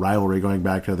rivalry going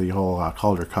back to the whole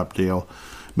Calder Cup deal.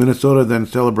 Minnesota then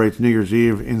celebrates New Year's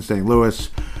Eve in St. Louis,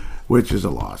 which is a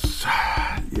loss.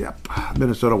 Yep.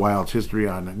 Minnesota Wild's history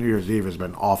on New Year's Eve has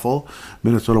been awful.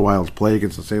 Minnesota Wild's play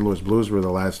against the St. Louis Blues for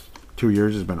the last 2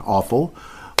 years has been awful.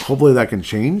 Hopefully that can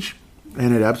change,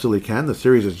 and it absolutely can. The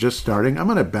series is just starting. I'm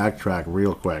going to backtrack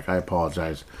real quick. I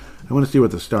apologize. I want to see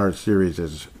what the Stars series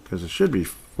is, because it should be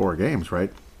 4 games,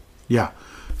 right? Yeah.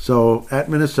 So at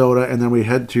Minnesota, and then we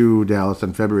head to Dallas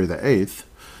on February the 8th,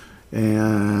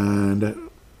 and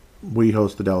we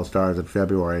host the Dallas Stars on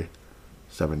February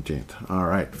 17th. All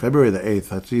right, February the 8th.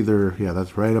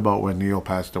 That's right about when Neil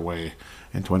passed away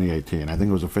in 2018. I think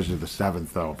it was officially the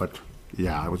 7th, though, but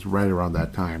yeah, it was right around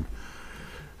that time.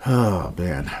 Oh,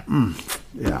 man.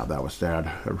 Yeah, that was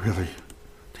sad. A really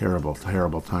terrible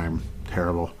time.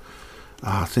 Terrible.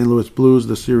 St. Louis Blues,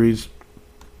 the series.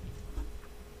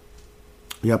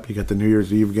 Yep, you got the New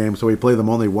Year's Eve game. So we play them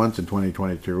only once in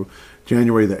 2022.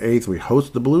 January the 8th, we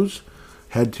host the Blues.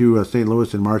 Head to St.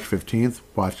 Louis in March 15th.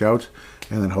 Watch out.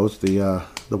 And then host the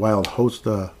Wild host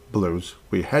the Blues.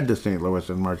 We head to St. Louis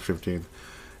on March 15th.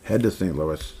 Head to St.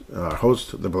 Louis.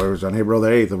 Host the Blues on April the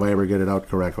 8th, if I ever get it out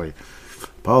correctly.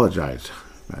 Apologize.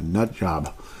 A nut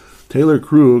job. Torey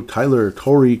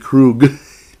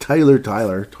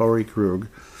Krug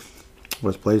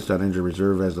was placed on injured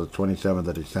reserve as of the 27th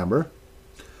of December.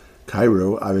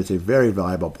 Kyrou, obviously a very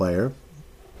valuable player,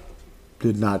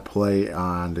 did not play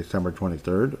on December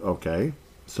 23rd. Okay,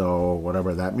 so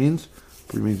whatever that means,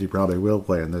 it means he probably will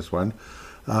play in this one.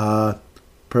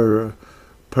 Pernovic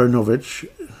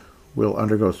will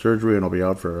undergo surgery and will be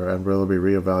out and will be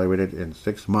reevaluated in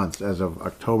 6 months as of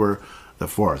October the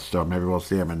 4th. So maybe we'll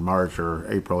see him in March or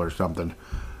April or something.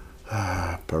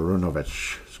 Scott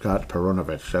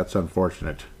Perunovic, that's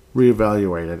unfortunate.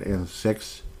 Reevaluated in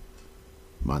 6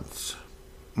 months.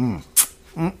 I'm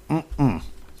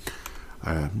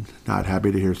not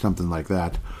happy to hear something like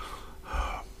that.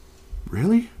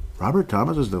 Really? Robert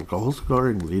Thomas is the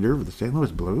goal-scoring leader of the St.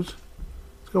 Louis Blues?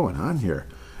 What's going on here?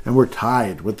 And we're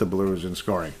tied with the Blues in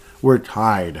scoring. We're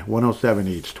tied, 107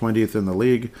 each, 20th in the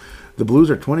league. The Blues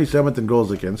are 27th in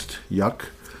goals against. Yuck.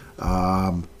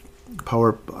 I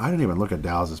didn't even look at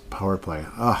Dallas' power play.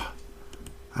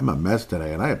 I'm a mess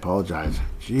today, and I apologize.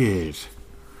 Jeez.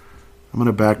 I'm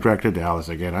going to backtrack to Dallas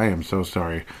again. I am so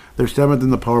sorry. They're 7th in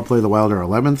the power play. The Wild are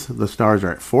 11th. The Stars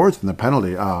are 4th in the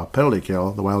penalty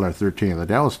kill. The Wild are 13th. The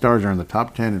Dallas Stars are in the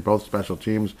top 10 in both special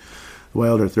teams. The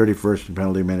Wild are 31st in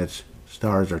penalty minutes.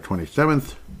 Stars are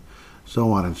 27th.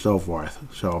 So on and so forth.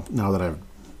 So now that I'm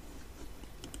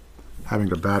having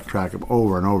to backtrack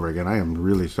over and over again, I am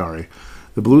really sorry.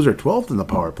 The Blues are 12th in the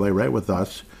power play, right with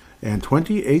us, and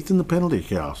 28th in the penalty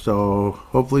kill. So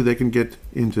hopefully they can get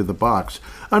into the box.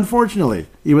 Unfortunately,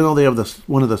 even though they have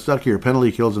one of the suckier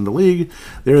penalty kills in the league,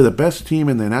 they're the best team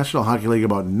in the National Hockey League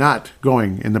about not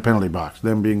going in the penalty box.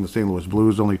 Them being the St. Louis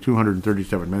Blues, only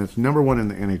 237 minutes, number 1 in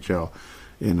the NHL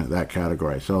in that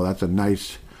category. So that's a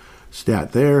nice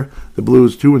stat there. The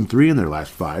Blues 2-3 in their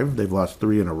last 5. They've lost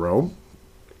 3 in a row.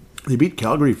 They beat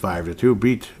Calgary 5-2,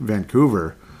 beat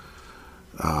Vancouver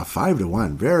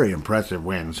 5-1. Very impressive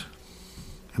wins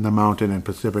in the Mountain and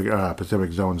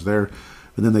Pacific zones there.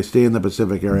 And then they stay in the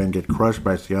Pacific area and get crushed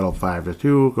by Seattle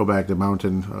 5-2. Go back to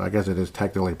Mountain. I guess it is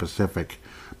technically Pacific,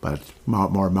 but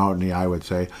more mountainy, I would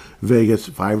say. Vegas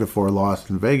 5-4 lost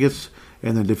in Vegas,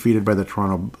 and then defeated by the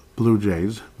Toronto Blue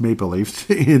Jays, Maple Leafs,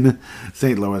 in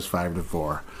St. Louis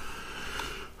 5-4.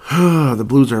 The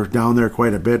Blues are down there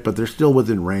quite a bit, but they're still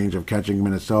within range of catching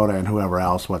Minnesota and whoever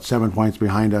else. 7 points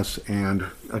behind us, and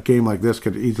a game like this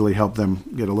could easily help them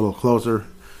get a little closer.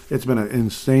 It's been an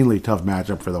insanely tough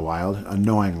matchup for the Wild,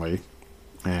 annoyingly,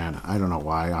 and I don't know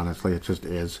why, honestly, it just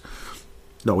is.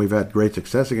 Though we've had great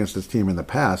success against this team in the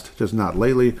past, just not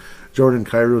lately. Jordan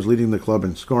Kyrou is leading the club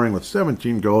in scoring with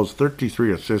 17 goals,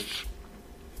 33 assists.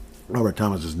 Robert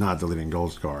Thomas is not the leading goal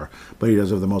scorer, but he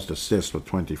does have the most assists with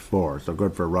 24. So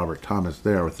good for Robert Thomas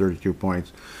there with 32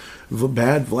 points.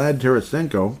 Bad Vlad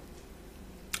Tarasenko.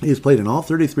 He's played in all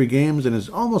 33 games and is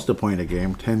almost a point a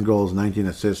game. 10 goals, 19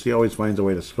 assists. He always finds a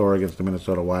way to score against the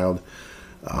Minnesota Wild.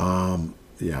 Brayden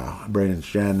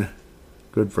Schenn.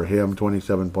 Good for him.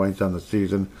 27 points on the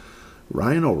season.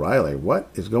 Ryan O'Reilly. What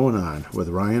is going on with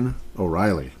Ryan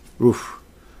O'Reilly? Oof.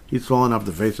 He's fallen off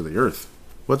the face of the earth.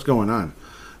 What's going on?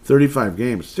 35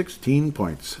 games, 16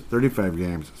 points. 35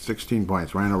 games, 16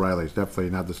 points. Ryan O'Reilly is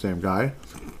definitely not the same guy.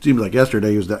 Seems like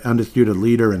yesterday he was the undisputed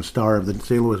leader and star of the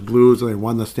St. Louis Blues, and they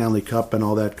won the Stanley Cup and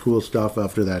all that cool stuff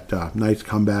after that nice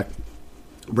comeback.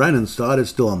 Brandon Saad is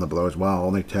still on the Blues. Wow,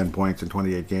 only 10 points in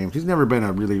 28 games. He's never been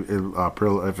a really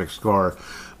prolific scorer,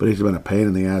 but he's been a pain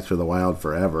in the ass for the Wild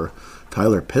forever.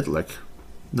 Tyler Pitlick,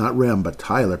 not Rem, but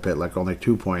Tyler Pitlick, only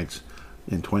 2 points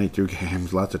in 22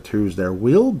 games. Lots of twos there.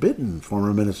 Will Bitton,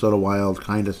 former Minnesota Wild,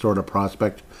 kind of sort of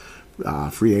prospect,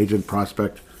 free agent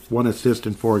prospect. 1 assist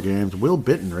in 4 games. Will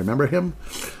Bitton, remember him?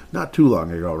 Not too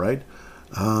long ago, right?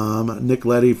 Nick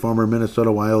Leddy, former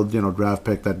Minnesota Wild, draft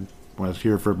pick that was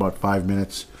here for about 5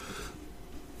 minutes.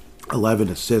 11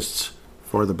 assists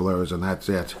for the Blues, and that's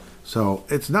it. So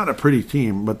it's not a pretty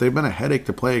team, but they've been a headache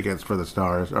to play against for the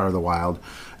Stars, or the Wild,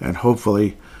 and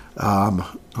hopefully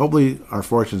our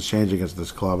fortunes change against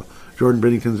this club. Jordan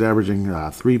Binnington's averaging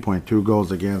 3.2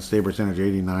 goals against, save percentage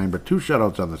 89, but 2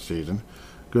 shutouts on the season.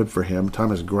 Good for him.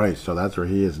 Thomas Greiss, so that's where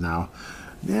he is now.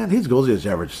 Man, his goals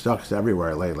average sucks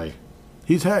everywhere lately.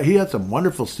 He had some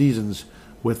wonderful seasons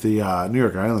with the New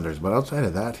York Islanders, but outside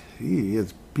of that, he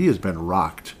has been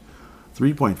rocked.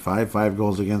 3.55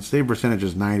 goals against. Save percentage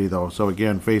is 90, though. So,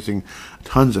 again, facing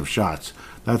tons of shots.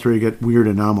 That's where you get weird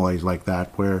anomalies like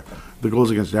that, where the goals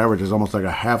against average is almost like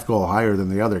a half goal higher than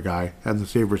the other guy, and the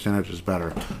save percentage is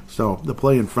better. So, the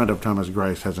play in front of Thomas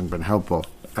Greiss hasn't been helpful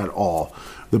at all.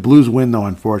 The Blues win, though,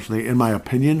 unfortunately. In my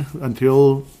opinion,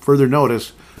 until further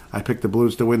notice, I picked the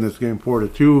Blues to win this game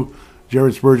 4-2.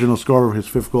 Jared Spurgeon will score his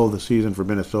 5th goal of the season for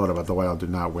Minnesota, but the Wild did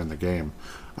not win the game,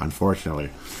 unfortunately.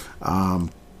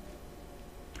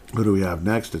 Who do we have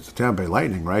next? It's the Tampa Bay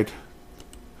Lightning, right?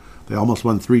 They almost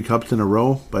won 3 cups in a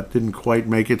row, but didn't quite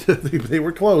make it. They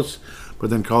were close. But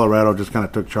then Colorado just kind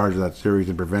of took charge of that series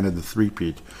and prevented the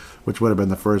three-peat, which would have been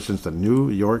the first since the New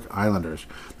York Islanders.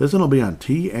 This one will be on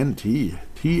TNT,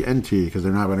 because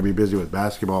they're not going to be busy with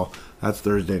basketball. That's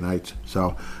Thursday night.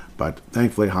 But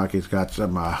thankfully, hockey's got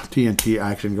some TNT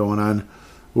action going on.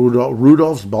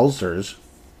 Rudolph's Balcers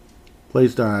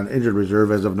placed on injured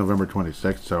reserve as of November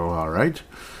 26th. So, all right.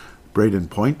 Braden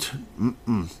Point.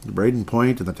 Braden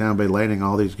Point and the Tampa Bay Lightning,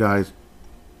 all these guys,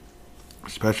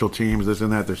 special teams, this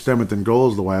and that. They're 7th in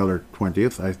goals. The Wild are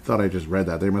 20th. I thought I just read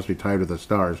that. They must be tied with the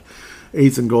Stars.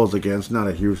 8th in goals against. Not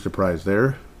a huge surprise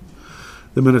there.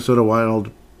 The Minnesota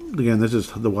Wild, again, this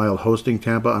is the Wild hosting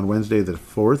Tampa on Wednesday, the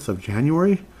 4th of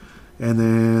January. And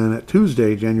then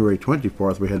Tuesday, January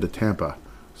 24th, we head to Tampa.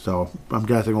 So I'm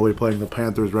guessing we'll be playing the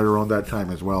Panthers right around that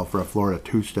time as well for a Florida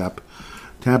 2-step.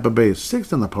 Tampa Bay is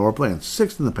 6th in the power play and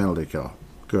 6th in the penalty kill.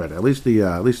 Good. At least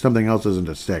something else isn't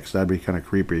a 6. That'd be kind of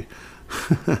creepy.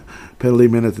 Penalty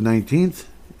minutes 19th,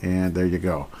 and there you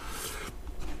go.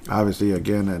 Obviously,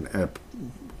 again, a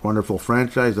wonderful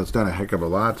franchise that's done a heck of a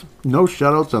lot. No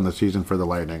shutouts on the season for the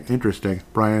Lightning. Interesting.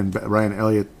 Ryan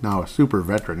Elliott, now a super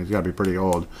veteran. He's got to be pretty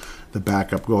old. The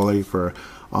backup goalie for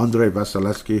Andrei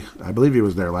Vasilevsky. I believe he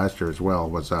was there last year as well,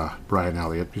 was Brian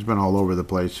Elliott. He's been all over the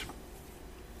place.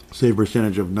 Save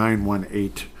percentage of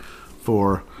 .918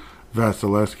 for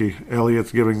Vasilevsky.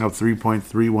 Elliott's giving up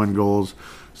 3.31 goals.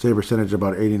 Save percentage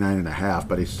about 89.5,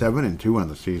 but he's 7-2 on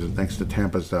the season thanks to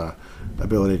Tampa's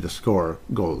ability to score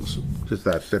goals. Just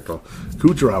that simple.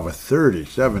 Kucherov with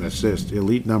 37 assists,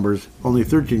 elite numbers. Only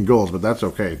 13 goals, but that's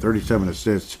okay. 37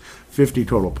 assists, 50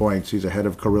 total points. He's ahead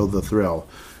of Kirill the Thrill.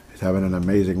 He's having an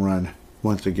amazing run.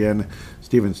 Once again,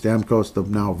 Steven Stamkos, the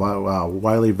now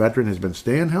wily veteran, has been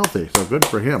staying healthy, so good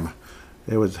for him.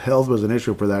 Health was an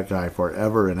issue for that guy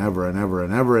forever and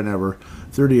ever.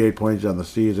 38 points on the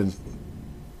season.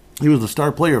 He was the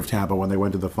star player of Tampa when they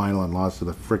went to the final and lost to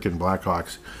the frickin'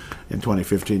 Blackhawks in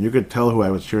 2015. You could tell who I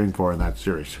was cheering for in that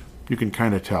series. You can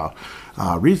kind of tell.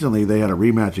 Recently, they had a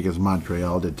rematch against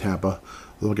Montreal, did Tampa.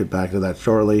 We'll get back to that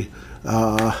shortly.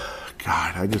 Louis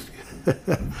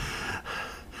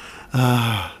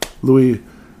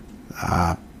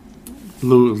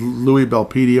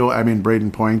Belpedio,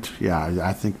 Braden Point. Yeah,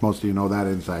 I think most of you know that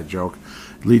inside joke.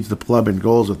 Leads the club in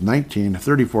goals with 19,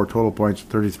 34 total points,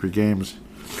 33 games.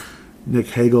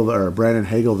 Brandon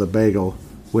Hagel, the Bagel,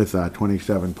 with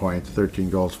 27 points,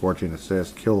 13 goals, 14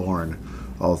 assists. Killhorn,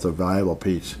 also a valuable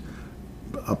piece.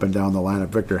 Up and down the lineup,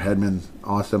 Victor Hedman,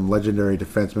 awesome, legendary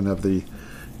defenseman of the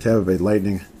Tampa Bay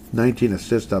Lightning. 19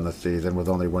 assists on the season with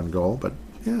only 1 goal, but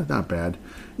yeah, not bad.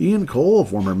 Ian Cole,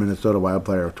 former Minnesota Wild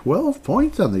player, 12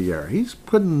 points on the year. He's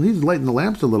lighting the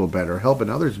lamps a little better, helping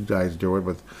other guys do it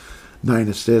with 9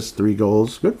 assists, 3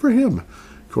 goals. Good for him.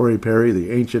 Corey Perry,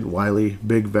 the ancient, wily,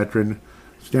 big veteran,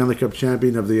 Stanley Cup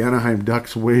champion of the Anaheim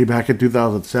Ducks way back in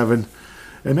 2007.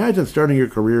 Imagine starting your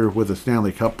career with a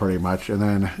Stanley Cup pretty much, and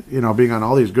then, being on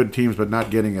all these good teams but not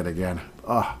getting it again.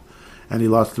 And he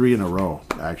lost 3 in a row,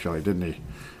 actually, didn't he?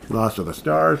 He lost to the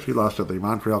Stars, he lost to the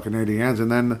Montreal Canadiens,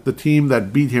 and then the team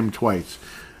that beat him twice.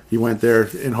 He went there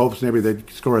in hopes maybe they'd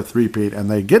score a three-peat, and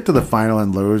they get to the final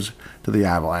and lose to the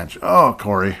Avalanche. Oh,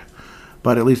 Corey.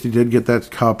 But at least he did get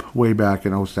that cup way back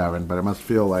in 2007, but it must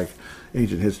feel like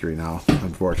ancient history now,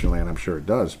 unfortunately, and I'm sure it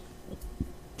does.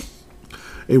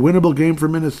 A winnable game for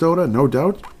Minnesota, no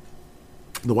doubt.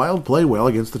 The Wild play well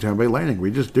against the Tampa Bay Lightning.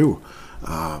 We just do.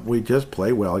 We just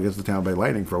play well against the Tampa Bay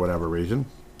Lightning for whatever reason.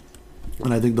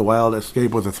 And I think the Wild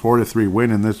escape with a 4-3 win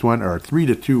in this one, or a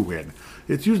 3-2 win.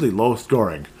 It's usually low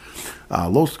scoring.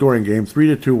 Low scoring game,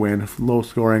 3-2 win. Low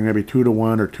scoring, maybe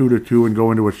 2-1 or 2-2 and go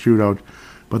into a shootout.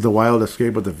 But the Wild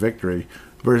escape with a victory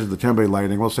versus the Tampa Bay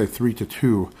Lightning. We'll say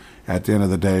 3-2 at the end of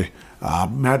the day.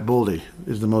 Matt Boldy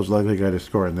is the most likely guy to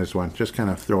score in this one. Just kind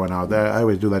of throwing out that. I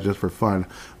always do that just for fun.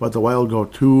 But the Wild go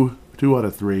 2 out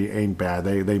of 3. Ain't bad.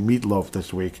 They meatloaf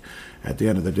this week at the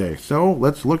end of the day. So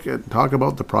let's talk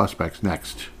about the prospects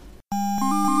next.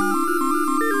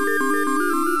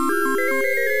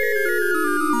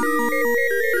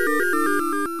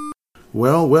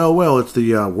 Well, it's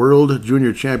the World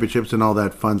Junior Championships and all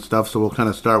that fun stuff, so we'll kind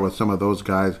of start with some of those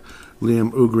guys.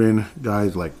 Liam Ugrin,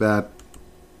 guys like that.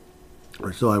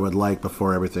 Or so I would like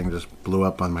before everything just blew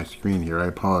up on my screen here. I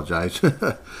apologize.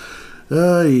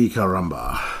 Ay,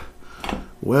 caramba.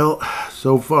 Well,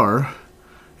 so far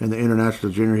in the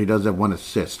International Junior, he does have 1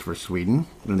 assist for Sweden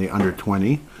in the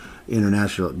under-20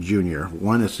 International Junior.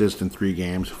 1 assist in 3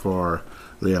 games for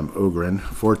Liam Ugrin,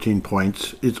 14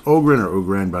 points. It's Ogren or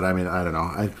Ugrin, but I mean, I don't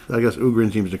know. I guess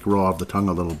Ugrin seems to roll off the tongue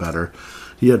a little better.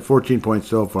 He had 14 points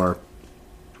so far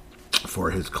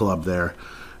for his club there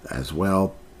as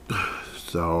well.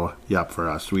 So, yeah,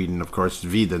 for Sweden, of course,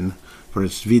 Sweden, for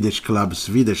his Swedish club,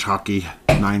 Swedish hockey,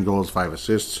 9 goals, 5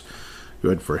 assists.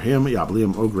 Good for him. Yeah,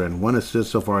 Liam Ugrin, 1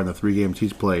 assist so far in the 3 games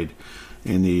he's played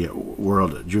in the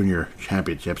World Junior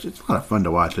Championships. It's a lot of fun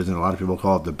to watch, isn't it? A lot of people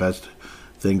call it the best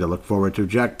thing to look forward to.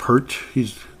 Jack Pert,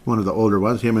 he's one of the older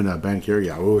ones. Him and Bankier,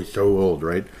 yeah, he's so old,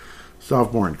 right?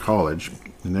 Sophomore in college.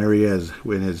 And there he is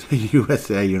in his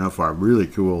USA uniform. Really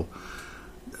cool.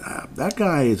 That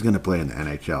guy is going to play in the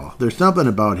NHL. There's something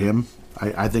about him.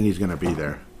 I think he's going to be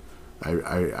there.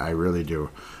 I really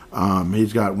do.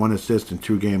 He's got 1 assist in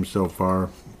 2 games so far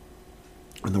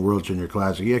in the World Junior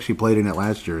Classic. He actually played in it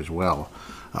last year as well.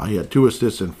 He had 2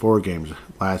 assists in 4 games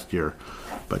last year.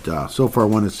 But so far,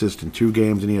 1 assist in 2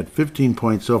 games, and he had 15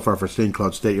 points so far for St.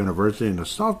 Cloud State University in the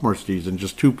sophomore season,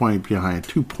 just 2 points behind.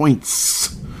 2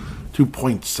 points. 2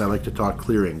 points. I like to talk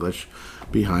clear English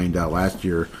behind last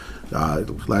year's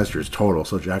total.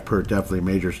 So Jack Pert definitely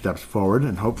major steps forward,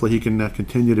 and hopefully he can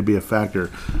continue to be a factor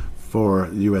for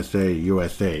USA in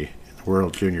the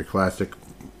World Junior Classic.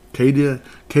 Caden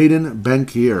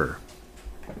Bankier,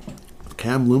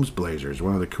 Kamloops Blazers,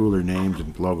 one of the cooler names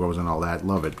and logos and all that.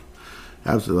 Love it.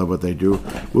 Absolutely love what they do.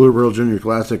 World Junior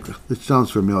Classic, it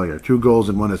sounds familiar. 2 goals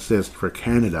and 1 assist for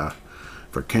Canada.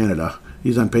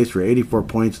 He's on pace for 84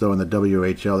 points, though, in the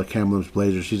WHL, the Kamloops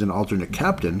Blazers. He's an alternate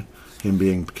captain, him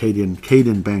being Caden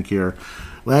Bankier.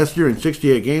 Last year in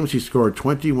 68 games, he scored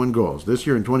 21 goals. This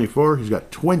year in 24, he's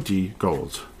got 20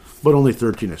 goals, but only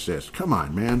 13 assists. Come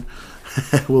on, man.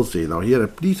 We'll see, though. He had a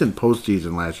decent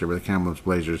postseason last year with the Kamloops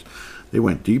Blazers. They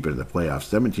went deep into the playoffs,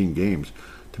 17 games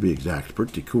to be exact.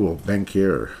 Pretty cool.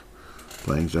 Bankier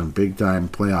playing some big-time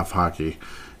playoff hockey.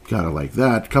 Gotta like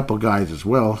that. Couple guys as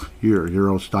well.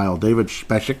 Euro style. David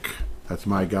Speshik. That's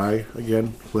my guy,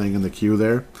 again, playing in the queue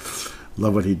there.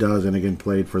 Love what he does, and again,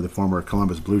 played for the former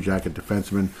Columbus Blue Jacket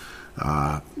defenseman.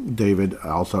 David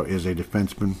also is a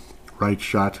defenseman. Right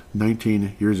shot,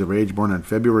 19 years of age, born on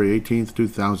February 18th,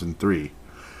 2003.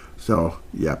 So,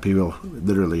 yeah, people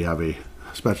literally have a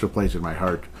special place in my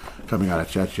heart coming out of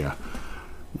Czechia.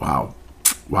 Wow,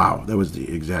 that was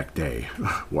the exact day.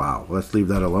 Wow, let's leave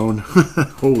that alone.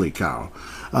 Holy cow.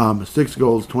 6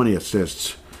 goals, 20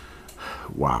 assists.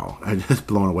 Wow, I'm just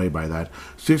blown away by that.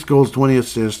 6 goals, 20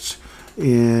 assists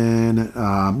in,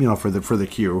 for the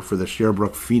Q, for the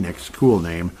Sherbrooke Phoenix, cool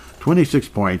name. 26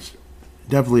 points.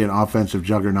 Definitely an offensive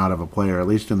juggernaut of a player, at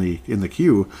least in the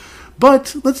queue.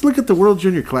 But let's look at the World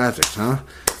Junior Classics, huh?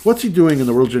 What's he doing in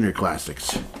the World Junior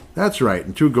Classics? That's right,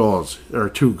 in 2 goals,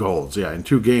 yeah, in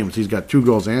 2 games, he's got 2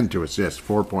 goals and 2 assists,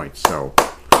 4 points. So,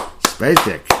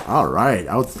 Spacek, all right,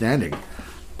 outstanding.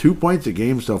 2 points a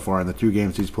game so far in the 2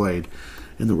 games he's played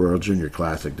in the World Junior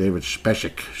Classic. David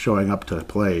Spacek showing up to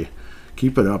play.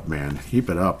 Keep it up, man. Keep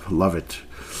it up. Love it.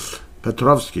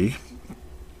 Petrovsky,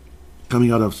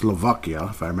 coming out of Slovakia,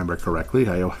 if I remember correctly.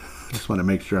 I just want to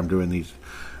make sure I'm doing these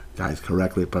guys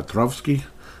correctly. Petrovsky,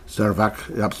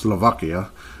 Slovakia,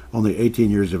 only 18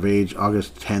 years of age,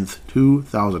 August 10th,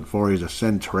 2004. He's a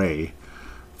centre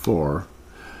for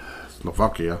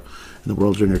Slovakia in the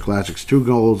World Junior Classics. 2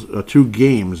 goals, 2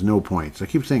 games, no points. I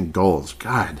keep saying goals.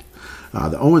 God.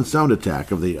 The Owen Sound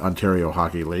Attack of the Ontario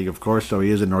Hockey League, of course, so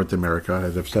he is in North America,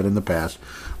 as I've said in the past.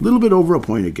 A little bit over a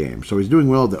point a game, so he's doing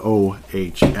well at the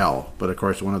OHL, but of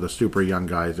course one of the super young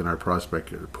guys in our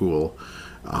prospect pool.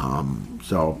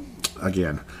 So,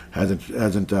 again,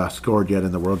 hasn't scored yet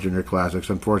in the World Junior Classics.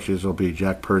 Unfortunately, this will be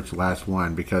Jack Pert's last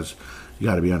one, because you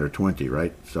got to be under 20,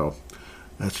 right? So,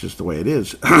 that's just the way it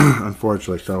is,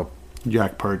 unfortunately. So,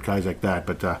 Jack Pert, guys like that,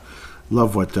 but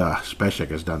love what Speshik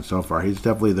has done so far. He's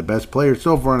definitely the best player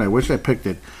so far, and I wish I picked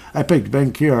it. I picked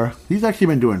Bankier. He's actually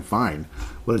been doing fine.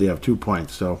 What did he have? 2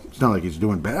 points, so it's not like he's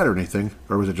doing bad or anything.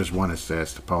 Or was it just 1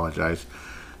 assist? Apologize.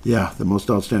 Yeah, the most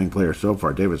outstanding player so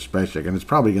far, David Speshik, and it's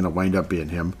probably going to wind up being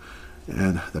him,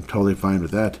 and I'm totally fine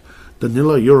with that.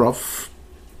 Danila Yurov,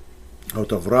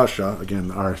 out of Russia, again,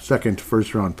 our second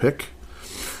first-round pick.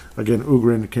 Again,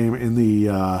 Ugrin came in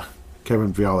the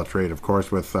Kevin Fiala trade, of course,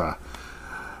 with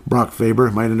Brock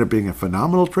Faber might end up being a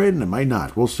phenomenal trade, and it might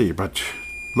not. We'll see, but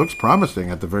looks promising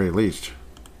at the very least.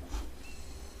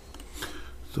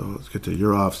 So let's get to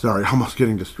Yurov. Sorry, almost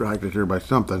getting distracted here by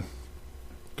something.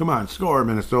 Come on, score,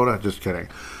 Minnesota. Just kidding.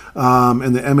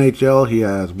 In the MHL, he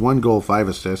has 1 goal, 5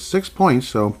 assists, 6 points,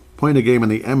 so point a game in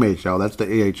the MHL. That's the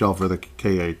AHL for the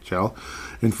KHL.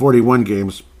 In 41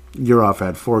 games, Yurov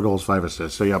had 4 goals, 5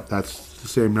 assists. So, yep, that's the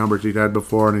same numbers he'd had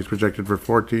before, and he's projected for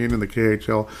 14 in the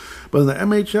KHL. But in the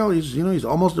MHL, he's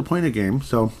almost a point a game.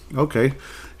 So, okay,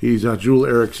 he's Joel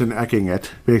Eriksson-ecking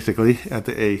it, basically, at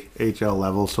the AHL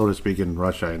level, so to speak, in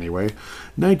Russia anyway.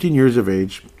 19 years of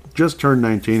age. Just turned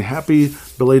 19. Happy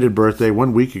belated birthday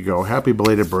 1 week ago. Happy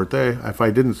belated birthday. If I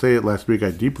didn't say it last week,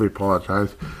 I deeply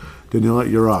apologize. Danila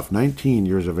Yurov, 19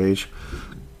 years of age.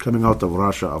 Coming out of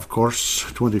Russia, of course.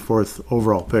 24th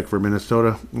overall pick for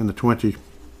Minnesota in the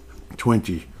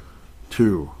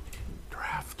 2022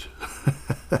 draft.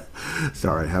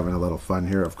 Sorry, having a little fun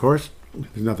here, of course.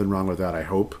 There's nothing wrong with that, I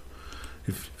hope.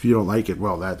 If you don't like it,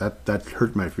 well, that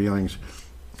hurt my feelings.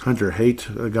 Hunter Haight,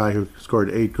 a guy who scored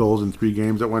 8 goals in 3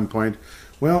 games at one point.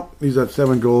 Well, he's at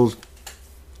 7 goals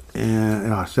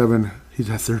and he's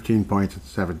at 13 points in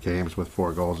 7 games with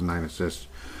 4 goals and 9 assists.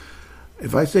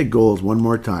 If I say goals one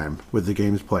more time with the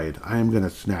games played, I am going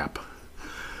to snap.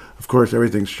 Of course,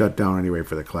 everything's shut down anyway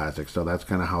for the Classic, so that's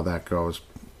kind of how that goes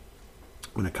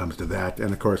when it comes to that.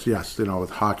 And of course, yes,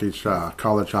 with hockey,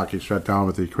 college hockey shut down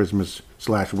with the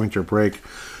Christmas/winter break.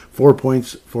 4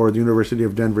 points for the University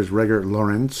of Denver's Reger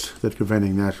Lawrence, the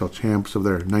defending national champs of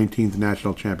their 19th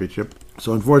national championship.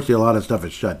 So unfortunately, a lot of stuff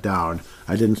is shut down.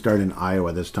 I didn't start in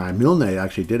Iowa this time. Milne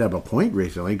actually did have a point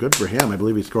recently. Good for him. I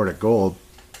believe he scored a goal.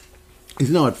 He's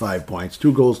now at 5 points,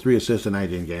 2 goals, 3 assists in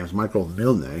 19 games. Michael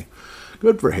Milne,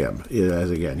 good for him.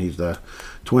 As again, he's the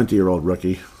 20-year-old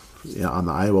rookie on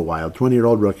the Iowa Wild.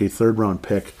 20-year-old rookie, 3rd-round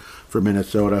pick for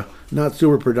Minnesota. Not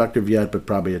super productive yet, but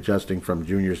probably adjusting from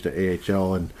juniors to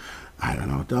AHL. And I don't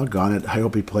know, doggone it. I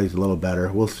hope he plays a little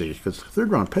better. We'll see. Because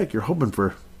 3rd-round pick, you're hoping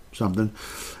for something.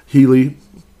 Healy,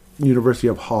 University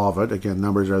of Harvard. Again,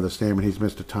 numbers are the same, and he's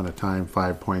missed a ton of time.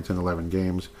 5 points in 11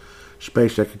 games.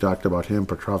 Spacek, talked about him.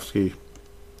 Petrovsky.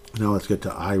 Now let's get to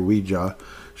Iwija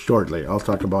shortly. I'll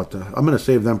talk about I'm going to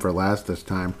save them for last this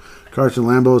time. Carson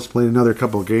Lambo's played another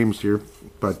couple of games here,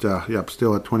 but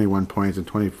still at 21 points in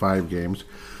 25 games.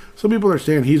 Some people are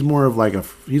saying he's more of like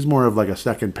a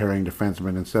second pairing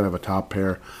defenseman instead of a top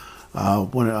pair.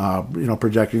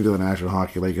 Projecting to the National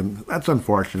Hockey League, and that's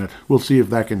unfortunate. We'll see if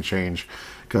that can change,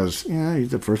 because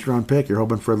he's a 1st-round pick. You're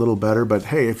hoping for a little better, but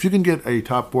hey, if you can get a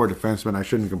top 4 defenseman, I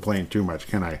shouldn't complain too much,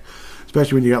 can I?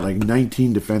 Especially when you got like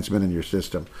 19 defensemen in your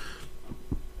system.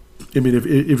 I mean,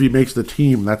 if he makes the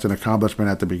team, that's an accomplishment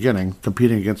at the beginning,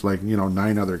 competing against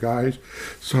 9 other guys.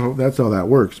 So that's how that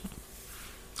works.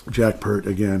 Jack Pert,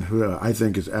 again, who I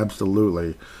think is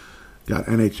absolutely got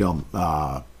NHL,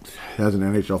 has an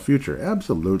NHL future.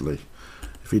 Absolutely.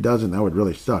 If he doesn't, that would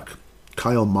really suck.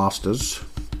 Kyle Mostas,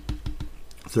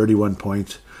 31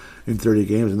 points in 30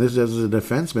 games. And this is as a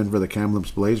defenseman for the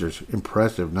Kamloops Blazers.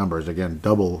 Impressive numbers. Again,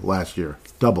 double last year.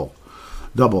 Double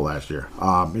last year.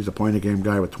 He's a point-a-game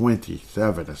guy with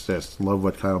 27 assists. Love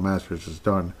what Kyle Masters has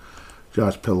done.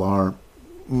 Josh Pilar,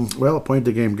 a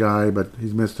point-a-game guy, but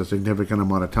he's missed a significant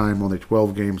amount of time. Only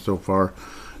 12 games so far.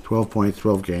 12 points,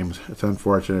 12 games. It's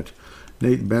unfortunate.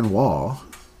 Nate Benoit,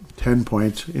 10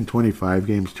 points in 25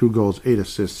 games, 2 goals, 8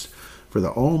 assists for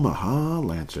the Omaha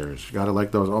Lancers. Gotta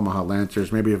like those Omaha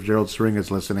Lancers. Maybe if Gerald String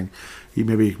is listening, he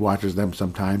maybe watches them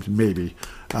sometimes. Maybe.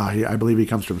 I believe he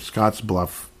comes from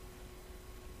Scottsbluff,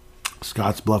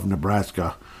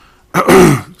 Nebraska.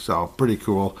 So, pretty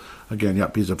cool. Again,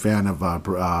 yep, he's a fan of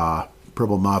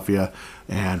Purple Mafia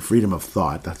and Freedom of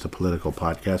Thought. That's a political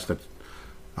podcast.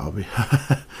 I'll be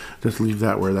just leave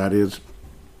that where that is.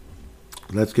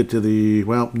 Let's get to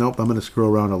I'm going to scroll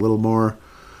around a little more.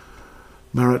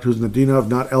 Marat Huznadinov,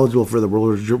 not eligible for the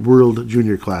World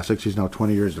Junior Classics. He's now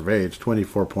 20 years of age,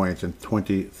 24 points in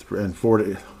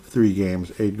 43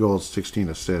 games, 8 goals, 16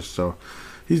 assists. So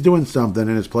he's doing something,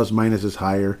 and his plus-minus is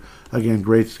higher. Again,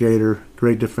 great skater,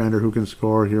 great defender who can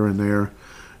score here and there.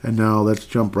 And now let's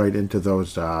jump right into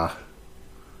those.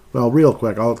 Real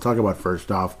quick, I'll talk about first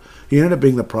off. He ended up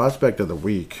being the prospect of the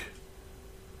week.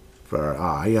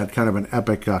 He had kind of an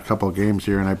epic couple of games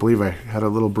here, and I believe I had a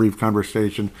little brief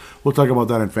conversation. We'll talk about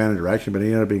that in Fan Interaction, but he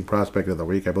ended up being prospect of the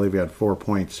week. I believe he had 4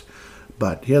 points,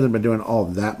 but he hasn't been doing all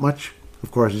that much.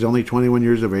 Of course, he's only 21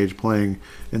 years of age playing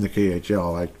in the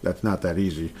KHL. That's not that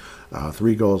easy.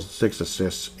 3 goals, 6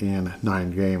 assists in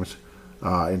 9 games.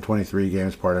 In 23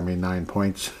 games, 9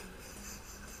 points.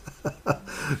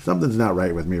 Something's not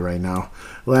right with me right now.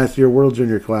 Last year, World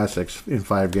Junior Classics in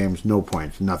 5 games, no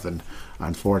points, nothing.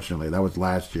 Unfortunately, that was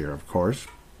last year, of course.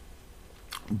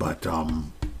 But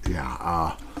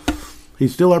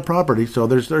he's still our property, so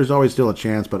there's always still a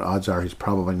chance. But odds are he's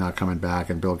probably not coming back,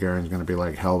 and Bill Guerin's going to be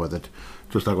like hell with it,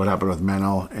 just like what happened with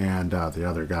Menel and the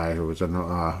other guy who was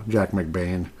Jack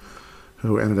McBain,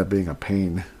 who ended up being a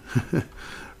pain.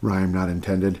 Rhyme not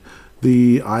intended.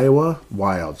 The Iowa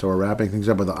Wild. So we're wrapping things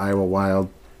up with the Iowa Wild.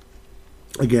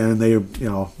 Again, they've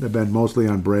been mostly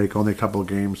on break, only a couple of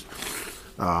games.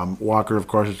 Walker, of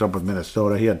course, is up with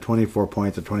Minnesota. He had 24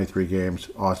 points in 23 games.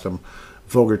 Awesome.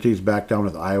 Fogarty's back down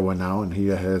with Iowa now, and he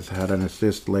has had an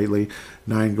assist lately.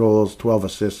 9 goals, 12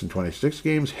 assists in 26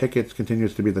 games. Hicketts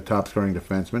continues to be the top-scoring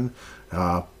defenseman.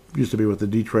 Used to be with the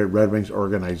Detroit Red Wings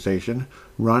organization.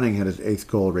 Ronning had his 8th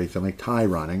goal recently. Ty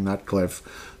Ronning, not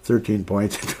Cliff. 13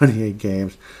 points in 28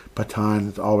 games. Patan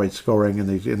is always scoring in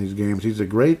these games. He's a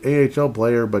great AHL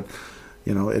player, but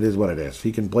it is what it is.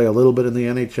 He can play a little bit in the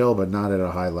NHL, but not at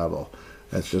a high level.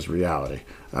 That's just reality.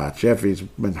 Jeffy's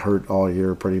been hurt all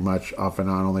year pretty much, off and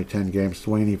on, only 10 games.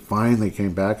 Sweeney finally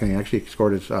came back, and he actually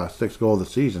scored his 6th goal of the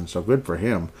season, so good for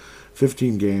him.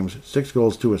 15 games, 6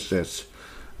 goals, 2 assists.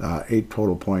 8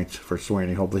 total points for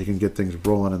Sweeney. Hopefully he can get things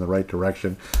rolling in the right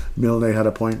direction. Milne had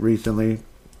a point recently.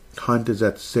 Hunt is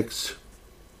at 6.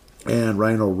 And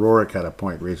Ryan O'Rourke had a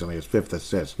point recently, his 5th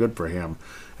assist. Good for him,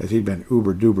 as he'd been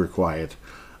uber-duper quiet,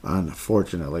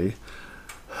 unfortunately.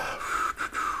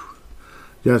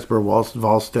 Jesper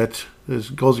Wallstedt, his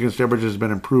goals against average has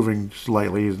been improving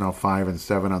slightly. He's now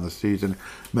 5-7 on the season.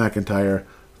 McIntyre,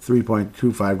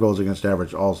 3.25 goals against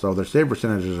average also. Their save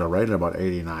percentages are right at about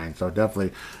 89, so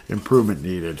definitely improvement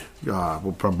needed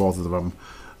from both of them.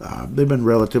 They've been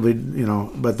relatively,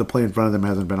 but the play in front of them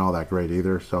hasn't been all that great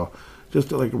either, so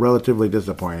just relatively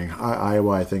disappointing.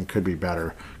 Iowa, I think, could be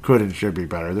better. Could and should be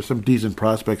better. There's some decent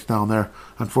prospects down there.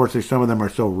 Unfortunately, some of them are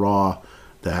so raw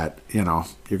that, you're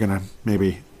going to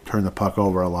maybe turn the puck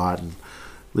over a lot and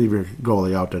leave your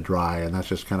goalie out to dry, and that's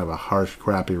just kind of a harsh,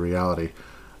 crappy reality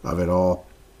of it all.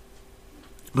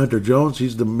 Hunter Jones,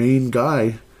 he's the main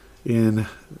guy in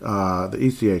the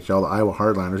ECHL, the Iowa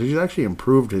Heartlanders. He's actually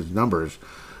improved his numbers.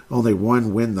 Only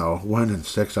 1 win, though,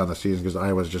 1-6 on the season, because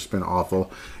Iowa's just been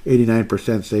awful.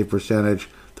 89% save percentage,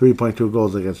 3.2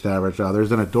 goals against average.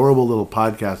 There's an adorable little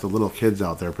podcast of little kids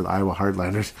out there for the Iowa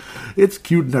Heartlanders. It's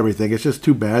cute and everything. It's just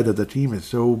too bad that the team is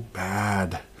so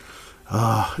bad.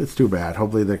 It's too bad.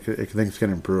 Hopefully things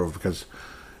can improve, because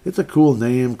it's a cool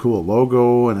name, cool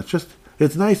logo, and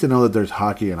it's nice to know that there's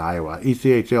hockey in Iowa,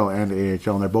 ECHL and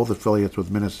AHL, and they're both affiliates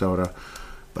with Minnesota.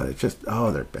 But it's just,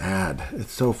 they're bad.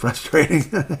 It's so frustrating.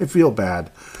 I feel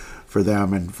bad for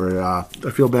them, and I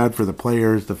feel bad for the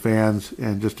players, the fans,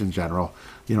 and just in general.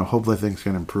 Hopefully things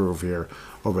can improve here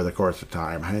over the course of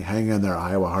time. Hang in there,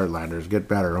 Iowa Heartlanders. Get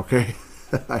better, okay?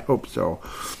 I hope so.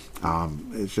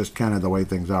 It's just kind of the way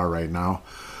things are right now.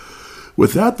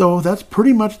 With that, though, that's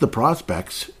pretty much the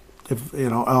prospects.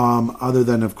 Other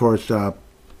than, of course,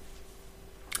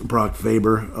 Brock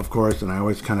Faber, of course, and I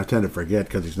always kind of tend to forget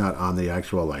because he's not on the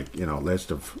actual,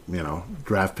 list of,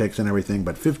 draft picks and everything,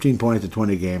 but 15 points in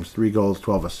 20 games, 3 goals,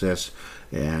 12 assists,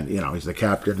 and, he's the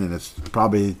captain, and it's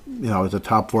probably, it's a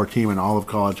top 4 team in all of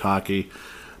college hockey.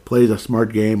 Plays a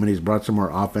smart game, and he's brought some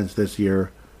more offense this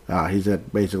year. He's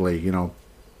at basically,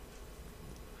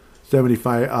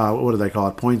 75, what do they call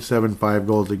it, 0.75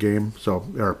 goals a game,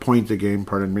 or points a game,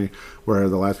 pardon me, where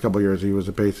the last couple of years he was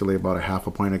basically about a half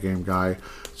a point a game guy.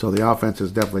 So the offense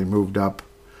has definitely moved up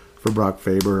for Brock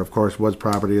Faber. Of course, was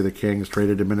property of the Kings,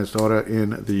 traded to Minnesota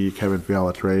in the Kevin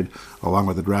Fiala trade, along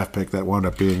with the draft pick that wound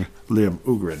up being Liam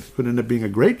Ugrin. Could end up being a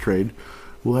great trade.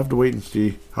 We'll have to wait and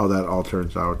see how that all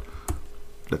turns out.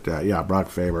 But Brock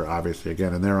Faber, obviously,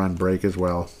 again, and they're on break as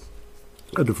well.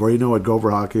 And before you know it, Gopher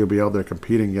Hockey will be out there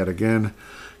competing yet again.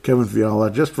 Kevin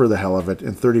Fiala, just for the hell of it,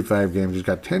 in 35 games, he's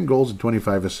got 10 goals and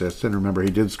 25 assists. And remember,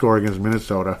 he did score against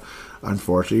Minnesota,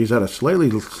 unfortunately. He's at a slightly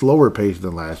slower pace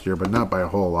than last year, but not by a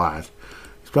whole lot.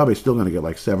 He's probably still going to get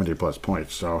 70-plus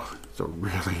points. So it's a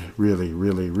really, really,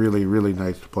 really, really, really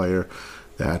nice player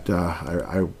that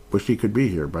I wish he could be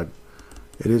here. But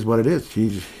it is what it is.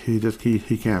 He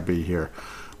can't be here.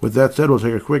 With that said, we'll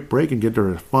take a quick break and get to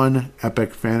a fun,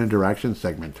 epic fan interaction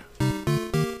segment.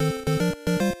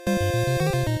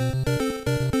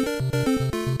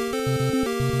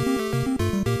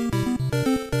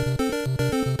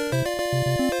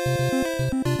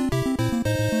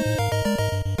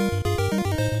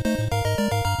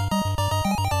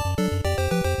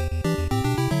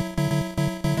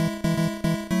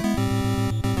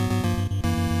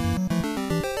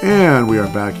 And we are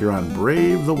back here on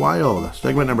Brave the Wild,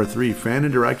 segment number 3, fan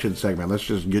interaction segment. Let's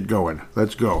just get going.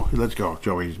 Let's go.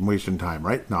 Joey's wasting time,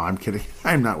 right? No, I'm kidding.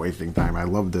 I'm not wasting time. I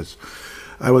love this.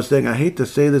 I was saying, I hate to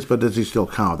say this, but does he still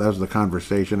count? That was the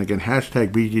conversation. Again,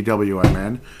 hashtag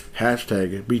BTWMN,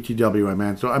 hashtag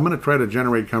BTWMN. So I'm going to try to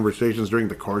generate conversations during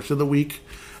the course of the week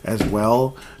as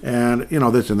well. And,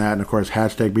 this and that. And, of course,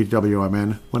 hashtag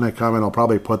BTWMN. When I comment, I'll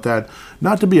probably put that,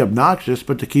 not to be obnoxious,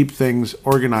 but to keep things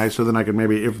organized so then I can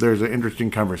maybe, if there's an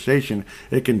interesting conversation,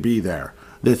 it can be there.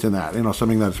 This and that.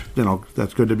 Something that's,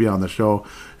 that's good to be on the show.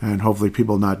 And hopefully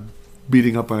people not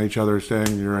beating up on each other,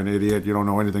 saying you're an idiot, you don't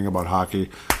know anything about hockey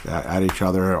at each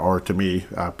other or to me.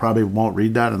 Probably won't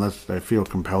read that unless I feel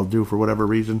compelled to for whatever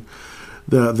reason.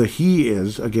 The he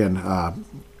is, again,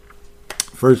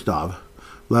 first off,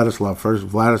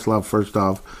 Vladislav first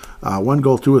off, 1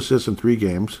 goal, 2 assists in 3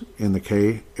 games in the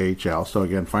KHL. So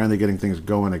again, finally getting things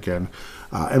going again.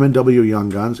 MNW Young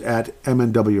Guns at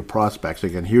MNW Prospects.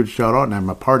 Again, huge shout out, and I'm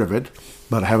a part of it,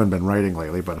 but I haven't been writing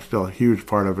lately, but still a huge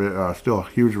part of it, still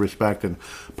huge respect and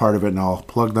part of it, and I'll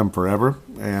plug them forever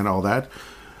and all that.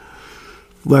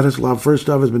 Vladislav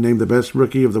Firstov has been named the best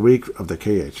rookie of the week of the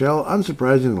KHL.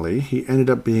 Unsurprisingly, he ended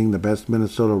up being the best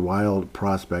Minnesota Wild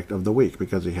prospect of the week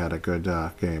because he had a good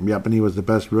game. Yep, and he was the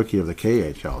best rookie of the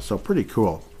KHL, so pretty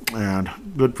cool. And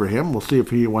good for him. We'll see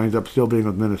if he winds up still being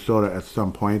with Minnesota at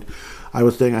some point. I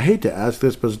was saying, I hate to ask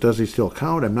this, but does he still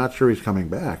count? I'm not sure he's coming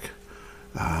back.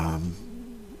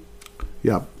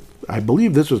 Yeah, I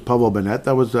believe this was Pavel Bennett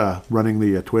that was running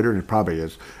the Twitter, and it probably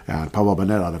is. Pavel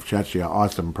Bennett out of Chechnya,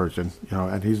 awesome person,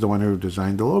 and he's the one who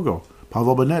designed the logo.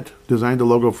 Pavel Bennett designed the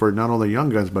logo for not only Young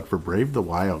Guns, but for Brave the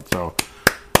Wild. So,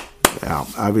 yeah,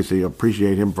 obviously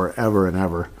appreciate him forever and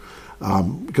ever.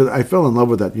 Because I fell in love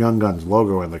with that Young Guns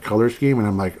logo and the color scheme, and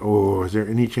I'm like, oh, is there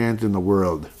any chance in the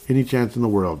world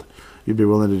you'd be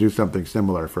willing to do something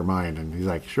similar for mine? And he's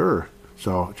like, sure.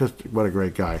 So just what a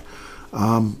great guy.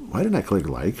 Why didn't I click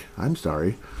like? I'm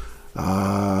sorry.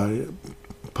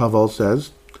 Pavel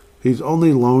says he's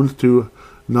only loaned to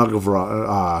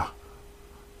Novgorod,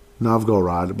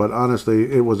 but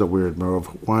honestly, it was a weird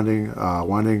move.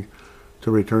 Wanting to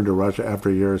return to Russia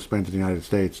after years spent in the United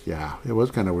States. Yeah, it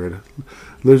was kind of weird.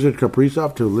 Lizard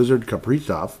Kaprizov to Lizard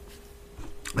Kaprizov.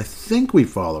 I think we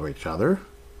follow each other.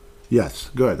 Yes,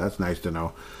 good. That's nice to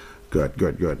know. Good.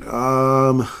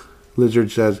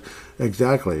 Lizard says,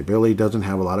 exactly. Billy doesn't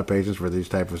have a lot of patience for these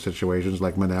type of situations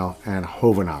like Manel and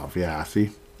Hovanov. Yeah, see?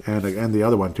 And the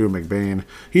other one, too, McBain.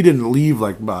 He didn't leave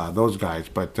like those guys,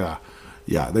 but,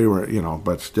 yeah, they were,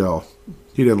 but still.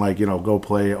 He didn't, go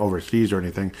play overseas or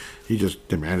anything. He just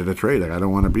demanded a trade. Like, I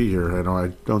don't want to be here. I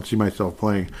don't see myself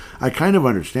playing. I kind of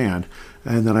understand.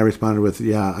 And then I responded with,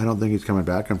 yeah, I don't think he's coming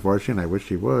back, unfortunately. I wish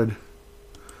he would.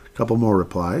 A couple more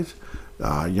replies.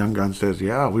 Young Gun says,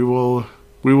 yeah, we will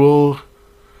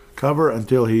cover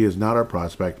until he is not our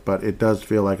prospect, but it does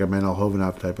feel like a Manel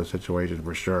Hovanov type of situation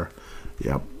for sure.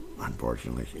 Yep,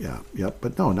 unfortunately. Yeah, yep.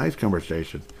 But no, nice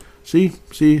conversation. See,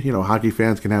 hockey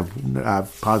fans can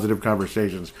have positive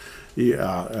conversations.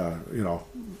 So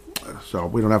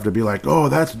we don't have to be like, oh,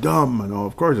 that's dumb. No,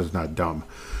 of course it's not dumb.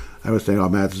 I was saying,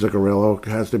 Matt Zuccarello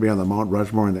has to be on the Mount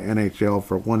Rushmore in the NHL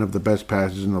for one of the best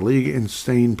passes in the league.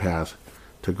 Insane pass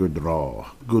to good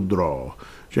draw.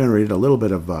 Generated a little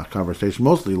bit of conversation,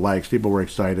 mostly likes. People were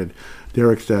excited.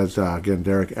 Derek says, again,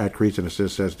 Derek at Crease and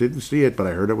Assist says, didn't see it, but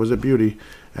I heard it was a beauty,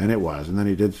 and it was. And then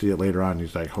he did see it later on, and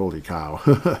he's like, holy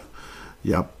cow.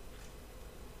 Yep.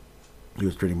 He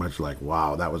was pretty much like,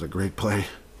 wow, that was a great play.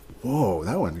 Whoa,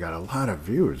 that one got a lot of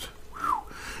views. Whew.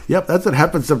 Yep, that's what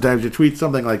happens sometimes. You tweet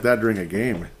something like that during a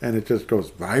game, and it just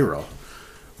goes viral.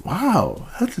 Wow,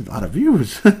 that's a lot of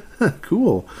views.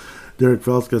 Cool. Derek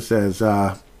Felska says,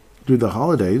 do the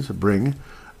holidays bring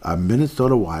a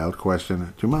Minnesota Wild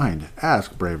question to mind?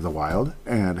 Ask Brave the Wild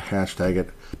and hashtag it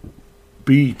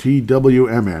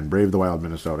BTWMN, Brave the Wild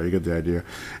Minnesota. You get the idea.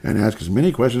 And ask as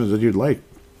many questions as you'd like.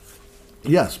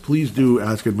 Yes, please do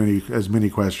ask as many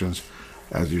questions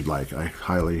as you'd like. I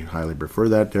highly, highly prefer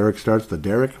that. Derek starts the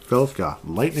Derek Felska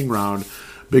lightning round.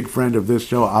 Big friend of this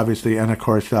show, obviously. And, of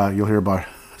course, you'll hear about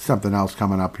something else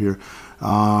coming up here.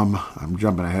 I'm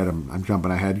jumping ahead. I'm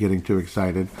jumping ahead, getting too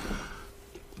excited.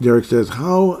 Derek says,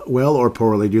 how well or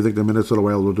poorly do you think the Minnesota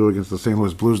Wild will do against the St.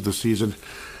 Louis Blues this season?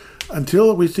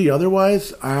 Until we see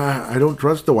otherwise, I don't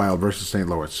trust the Wild versus St.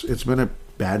 Louis. It's been a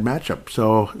bad matchup.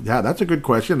 So, yeah, that's a good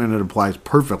question, and it applies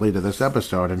perfectly to this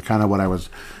episode and kind of what I was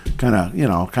kind of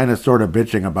sort of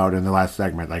bitching about in the last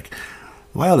segment. Like,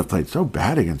 the Wild have played so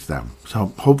bad against them.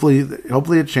 So, hopefully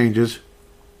it changes.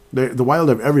 The Wild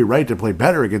have every right to play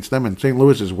better against them, and St.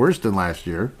 Louis is worse than last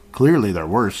year. Clearly, they're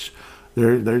worse.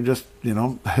 They're just, they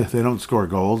don't score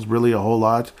goals really a whole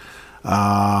lot.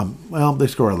 Well, they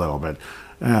score a little bit.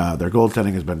 Their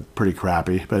goaltending has been pretty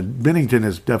crappy, but Binnington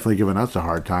has definitely given us a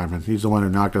hard time, and he's the one who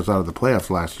knocked us out of the playoffs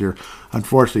last year.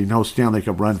 Unfortunately, no Stanley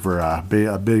Cup run for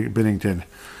Binnington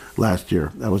last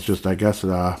year. That was just, I guess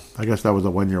that was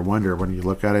a one-year wonder when you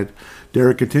look at it.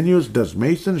 Derek continues, does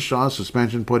Mason Shaw's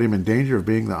suspension put him in danger of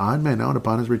being the odd man out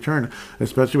upon his return,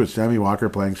 especially with Sammy Walker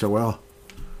playing so well?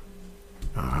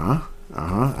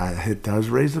 It does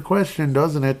raise the question,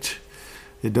 doesn't it?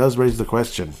 It does raise the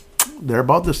question. They're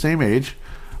about the same age.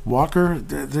 Walker,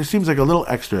 there seems like a little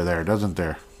extra there, doesn't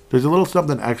there? There's a little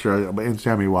something extra in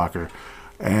Sammy Walker.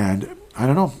 And I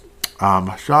don't know.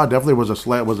 Shaw definitely was a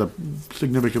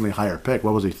significantly higher pick.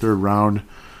 What was he, third round?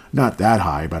 Not that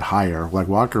high, but higher. Like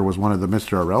Walker was one of the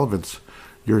Mr. Irrelevance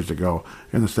years ago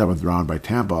in the 7th round by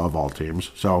Tampa of all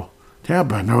teams. So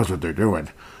Tampa knows what they're doing.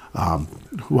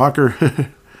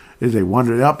 Walker is a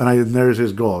wonder. Up, and there's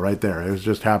his goal right there. It was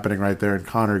just happening right there, and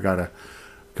Connor got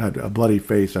a bloody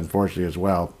face, unfortunately, as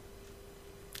well.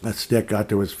 That stick got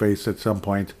to his face at some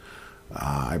point,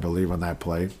 I believe, on that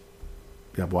play.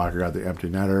 Yep, Walker got the empty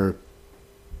netter.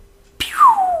 Pew!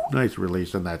 Nice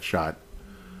release on that shot.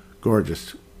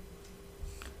 Gorgeous.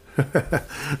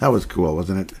 That was cool,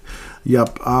 wasn't it?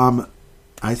 Yep.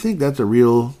 I think that's a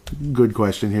real good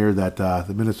question here that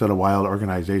the Minnesota Wild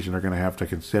organization are going to have to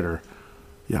consider.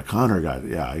 Yeah, Connor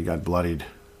he got bloodied.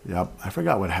 Yep. I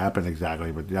forgot what happened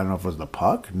exactly, but I don't know if it was the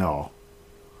puck. No.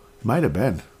 It might have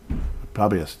been.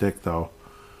 Probably a stick, though.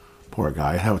 Poor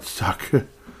guy. That would suck.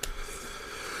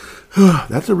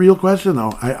 That's a real question,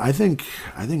 though. I think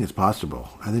it's possible.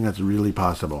 I think that's really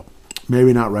possible.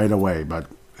 Maybe not right away, but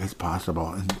it's possible.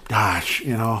 And gosh,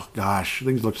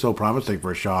 things look so promising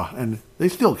for Shaw, and they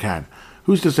still can.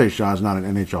 Who's to say Shaw's not an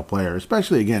NHL player,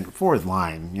 especially, again, fourth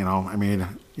line,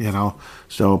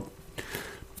 so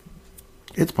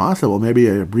it's possible. Maybe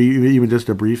even just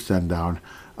a brief send down.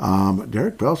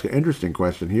 Derek Belska, interesting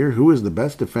question here. Who is the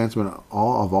best defenseman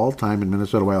of all time in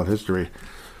Minnesota Wild history?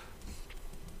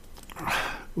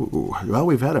 Ooh, well,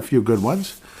 we've had a few good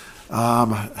ones.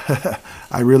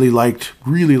 I really liked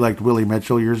Willie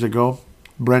Mitchell years ago.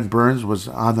 Brent Burns was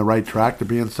on the right track to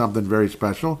being something very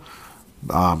special.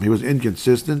 He was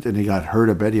inconsistent, and he got hurt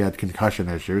a bit. He had concussion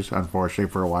issues,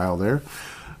 unfortunately, for a while there.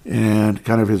 And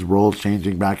kind of his roles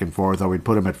changing back and forth. I would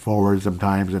put him at forward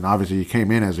sometimes, and obviously he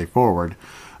came in as a forward.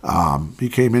 He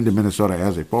came into Minnesota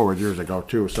as a forward years ago,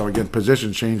 too. So, again,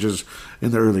 position changes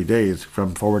in the early days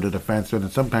from forward to defenseman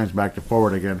and sometimes back to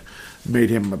forward again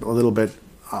made him a little bit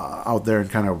out there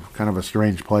and kind of a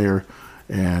strange player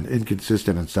and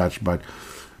inconsistent and such. But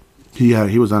he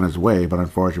was on his way, but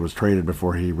unfortunately was traded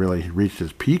before he really reached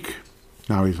his peak.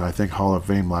 Now he's, I think, Hall of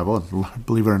Fame level. And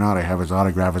believe it or not, I have his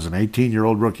autograph as an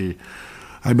 18-year-old rookie.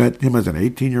 I met him as an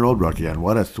 18-year-old rookie, and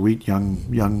what a sweet young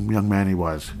man he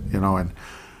was, and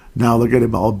now look at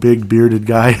him, all big bearded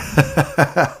guy.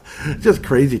 Just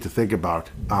crazy to think about.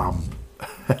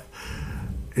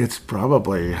 It's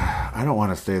probably, I don't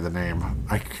want to say the name.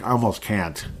 I almost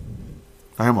can't,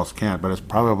 but it's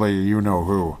probably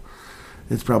who.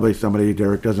 It's probably somebody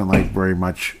Derek doesn't like very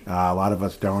much. A lot of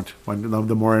us don't. When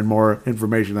the more and more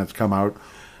information that's come out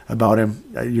about him,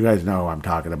 you guys know who I'm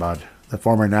talking about. The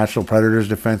former Nashville Predators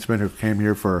defenseman who came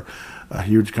here for a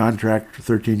huge contract,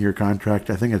 13-year contract.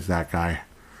 I think it's that guy,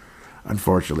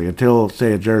 unfortunately. Until,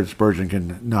 say, a Jared Spurgeon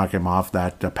can knock him off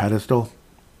that pedestal.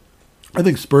 I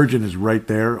think Spurgeon is right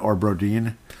there, or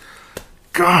Brodin.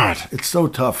 God, it's so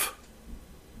tough.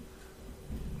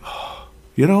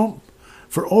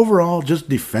 For overall, just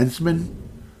defenseman,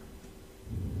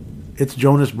 it's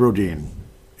Jonas Brodin.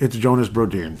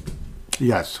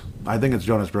 Yes, I think it's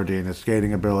Jonas Brodin. His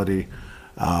skating ability,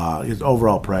 his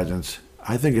overall presence.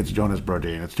 I think it's Jonas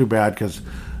Brodin. It's too bad because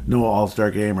no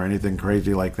All-Star game or anything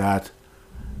crazy like that.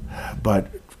 But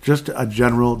just a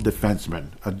general defenseman,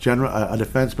 a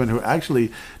defenseman who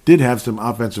actually did have some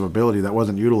offensive ability that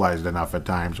wasn't utilized enough at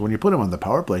times. When you put him on the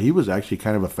power play, he was actually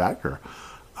kind of a factor.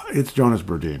 It's Jonas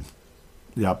Brodin.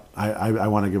 Yep, I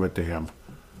want to give it to him.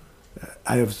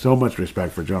 I have so much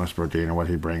respect for Jonas Brodin and what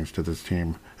he brings to this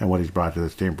team and what he's brought to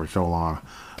this team for so long.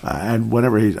 And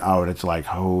whenever he's out, it's like,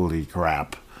 holy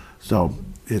crap. So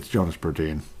it's Jonas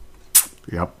Brodin.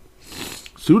 Yep.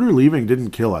 Suter leaving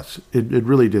didn't kill us. It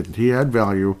really didn't. He had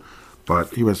value,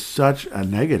 but he was such a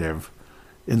negative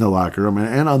in the locker room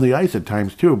and on the ice at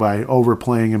times, too, by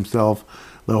overplaying himself.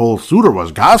 The whole Suter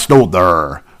was gassed out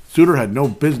there. Suter had no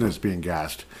business being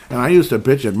gassed. And I used to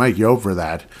bitch at Mike Yeo for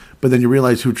that. But then you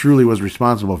realize who truly was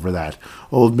responsible for that.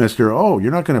 Old Mr. Oh,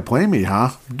 you're not going to play me,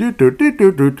 huh? Doot, doot, doot,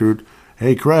 doot, doot, doot.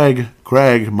 Hey, Craig,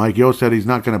 Mike Yeo said he's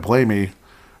not going to play me.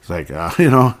 It's like,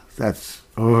 that's...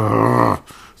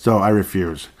 So I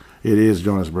refuse. It is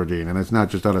Jonas Brodin, and it's not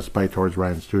just out of spite towards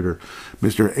Ryan Suter.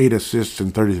 Mr. 8 assists in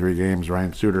 33 games,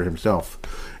 Ryan Suter himself.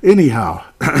 Anyhow,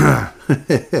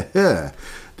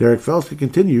 Derek Felske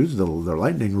continues. The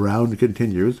lightning round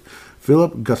continues.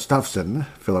 Philip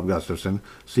Gustafsson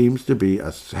seems to be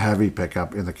a heavy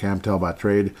pickup in the Cam Talbot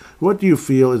trade. What do you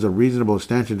feel is a reasonable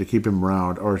extension to keep him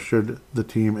around, or should the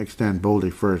team extend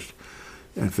Boldy first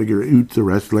and figure out the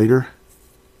rest later?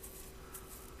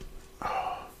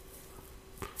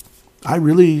 I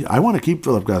want to keep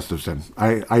Philip Gustafsson.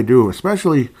 I do,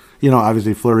 especially,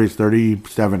 obviously Fleury's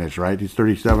 37-ish, right? He's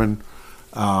 37.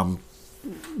 Jesper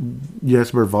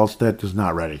Wallstedt is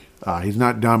not ready. He's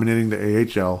not dominating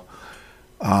the AHL.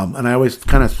 And I always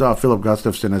kind of saw Philip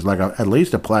Gustafsson as like at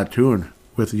least a platoon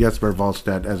with Jesper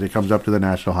Wallstedt as he comes up to the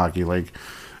National Hockey League.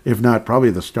 If not, probably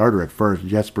the starter at first.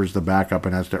 Jesper's the backup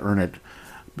and has to earn it,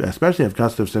 especially if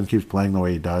Gustafsson keeps playing the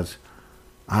way he does.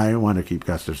 I want to keep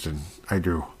Gustafsson. I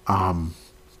do.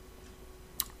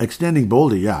 Extending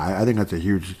Boldy, I think that's a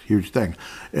huge, huge thing.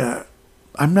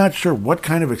 I'm not sure what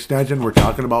kind of extension we're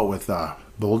talking about with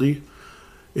Boldy.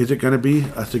 Is it going to be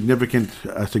a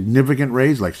significant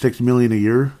raise, like $6 million a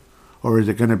year, or is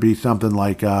it going to be something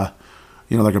like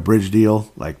like a bridge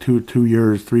deal, like two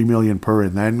years, $3 million per,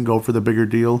 and then go for the bigger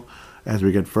deal as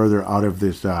we get further out of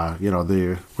this, as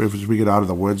we get out of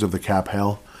the woods of the cap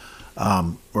hell,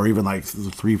 or even like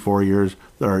 3-4 years,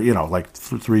 or like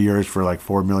 3 years for like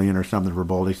 $4 million or something for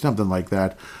Boldy, something like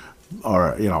that.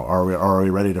 Or, are we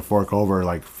ready to fork over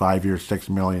like 5 years, $6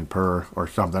 million per or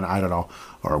something? I don't know.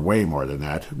 Or way more than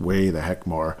that. Way the heck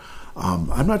more.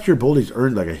 I'm not sure Boldy's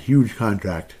earned like a huge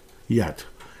contract yet.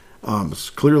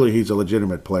 Clearly he's a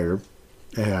legitimate player.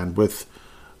 And with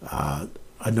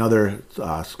another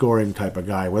scoring type of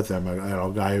guy with him,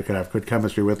 a guy who could have good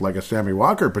chemistry with, like a Sammy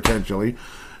Walker potentially,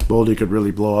 Boldy could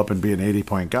really blow up and be an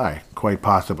 80-point guy, quite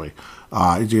possibly.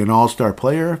 Is he an all-star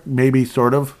player? Maybe,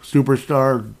 sort of.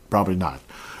 Superstar? Probably not.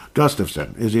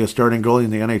 Gustafsson, is he a starting goalie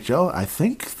in the NHL? I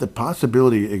think the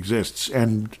possibility exists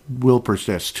and will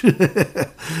persist.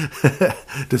 To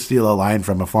steal a line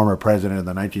from a former president in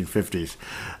the 1950s.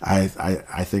 I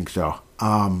think so.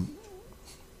 A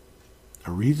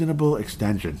reasonable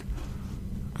extension.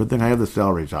 Good thing I have the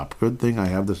salaries up.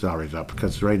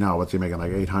 Because right now, what's he making?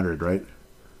 Like $800, right?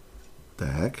 The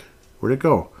heck? Where'd it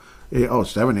go? Oh,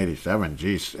 $787.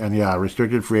 Jeez. And yeah,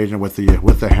 restricted free agent with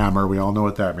the hammer. We all know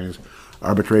what that means.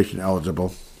 Arbitration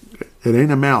eligible. It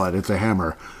ain't a mallet. It's a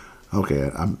hammer. Okay,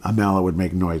 a mallet would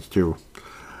make noise too.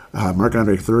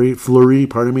 Marc-Andre Fleury,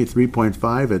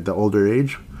 3.5 at the older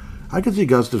age. I could see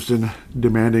Gustafsson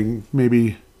demanding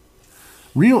maybe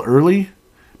real early,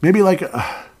 maybe like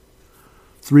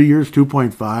 3 years,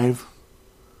 2.5.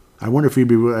 I wonder if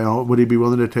would he be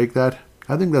willing to take that?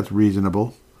 I think that's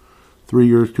reasonable. 3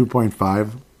 years,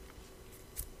 2.5.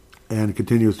 And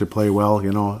continues to play well,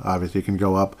 obviously can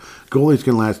go up. Goalies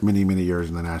can last many, many years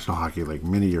in the National Hockey League,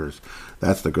 many years.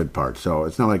 That's the good part. So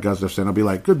it's not like Gustafsson will be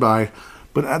like, goodbye.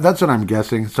 But that's what I'm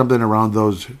guessing, something around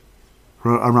that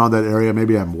area.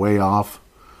 Maybe I'm way off.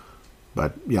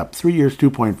 But yeah, 3 years,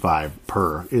 2.5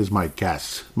 per is my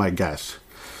guess.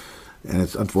 And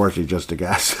it's unfortunately just a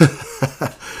guess.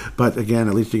 But again,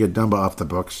 at least you get Dumba off the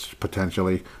books,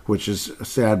 potentially, which is a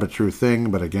sad but true thing.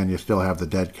 But again, you still have the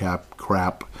dead cap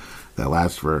crap that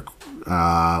lasts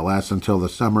until the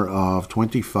summer of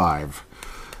 25.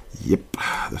 Yep,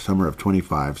 the summer of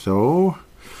 25. So,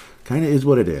 kind of is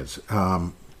what it is.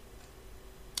 But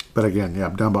again, yeah,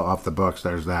 Dumba off the books,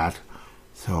 there's that.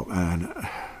 So, and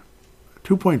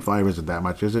 2.5 isn't that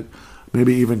much, is it?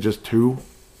 Maybe even just 2.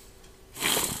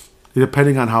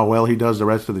 Depending on how well he does the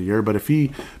rest of the year. But if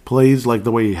he plays like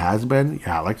the way he has been,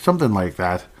 yeah, like something like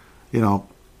that,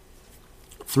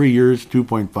 3 years,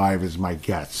 2.5 is my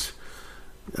guess.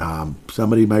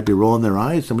 Somebody might be rolling their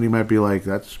eyes. Somebody might be like,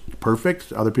 that's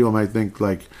perfect. Other people might think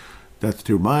like, that's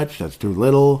too much, that's too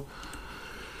little.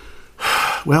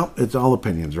 Well, it's all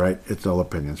opinions, right? It's all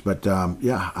opinions. But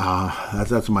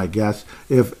that's my guess.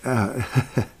 If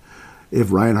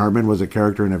if Ryan Hartman was a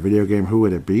character in a video game, who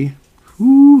would it be?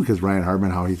 Because Ryan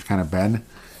Hartman, how he's kind of been.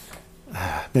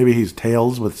 Maybe he's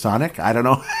Tails with Sonic. I don't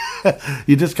know.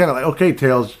 You just kind of like, okay,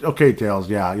 Tails.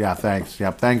 Yeah, thanks.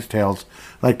 Yeah, thanks, Tails.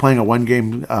 Like playing a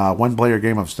one-player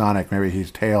game of Sonic. Maybe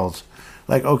he's Tails.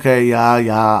 Like, okay,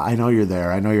 yeah, I know you're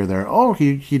there. Oh,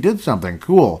 he did something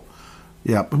cool.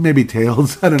 Yeah, maybe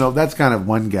Tails. I don't know. That's kind of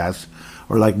one guess.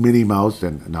 Or like Minnie Mouse.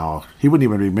 And no, he wouldn't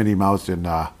even be Minnie Mouse in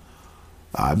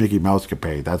Mickey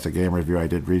Mousecapade. That's a game review I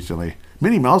did recently.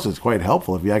 Minnie Mouse is quite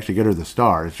helpful if you actually get her the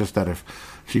star. It's just that if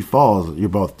she falls, you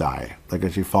both die. Like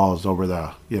if she falls over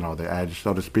the edge,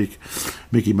 so to speak.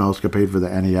 Mickey Mousecapade for the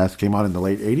NES came out in the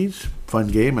late 80s. Fun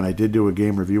game, and I did do a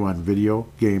game review on Video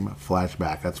Game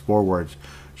Flashback. That's 4 words.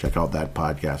 Check out that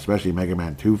podcast, especially Mega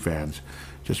Man 2 fans.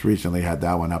 Just recently had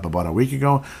that one up about a week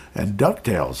ago. And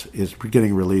DuckTales is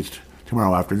getting released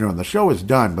tomorrow afternoon. The show is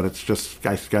done, but it's just,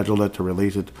 I scheduled it to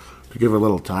release it to give a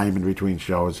little time in between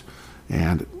shows.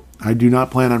 And I do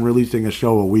not plan on releasing a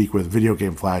show a week with Video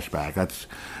Game Flashback. That's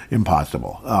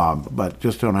impossible. But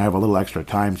just when I have a little extra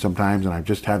time sometimes and I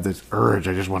just have this urge,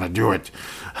 I just want to do it.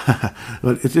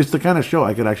 But it's the kind of show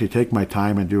I could actually take my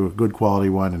time and do a good quality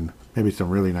one and maybe some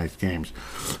really nice games.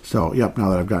 So, yep, now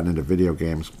that I've gotten into video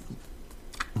games.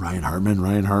 Ryan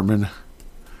Hartman.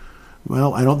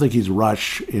 Well, I don't think he's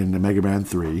Rush in Mega Man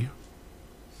 3.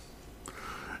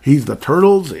 He's the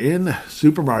Turtles in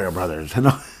Super Mario Brothers.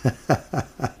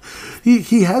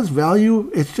 He has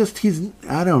value. It's just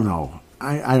I don't know.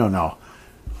 I don't know.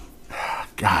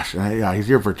 Gosh, yeah, he's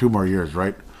here for 2 more years,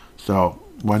 right? So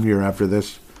 1 year after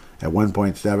this, at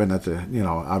 1.7, that's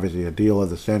obviously a deal of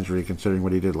the century considering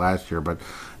what he did last year. But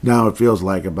now it feels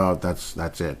like about that's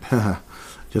it.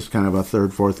 Just kind of a 3rd,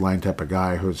 4th line type of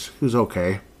guy who's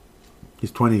okay.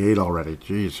 He's 28 already.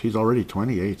 Jeez, he's already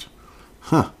 28.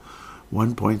 Huh.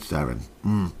 1.7.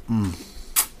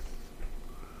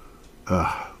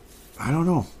 I don't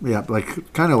know. Yeah,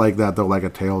 like kind of like that though, like a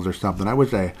Tails or something. I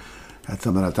wish I had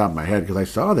something on the top of my head because I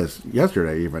saw this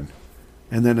yesterday even,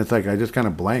 and then it's like I just kind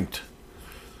of blanked.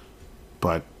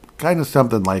 But kind of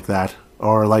something like that,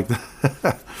 or like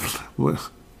I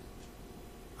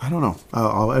don't know.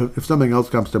 If something else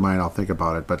comes to mind, I'll think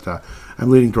about it. But I'm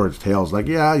leaning towards Tails. Like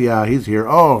yeah, he's here.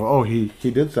 Oh, he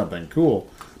did something cool.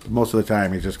 But most of the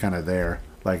time, he's just kind of there,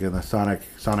 like in the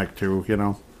Sonic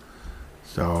 2,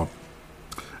 So.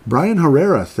 Brian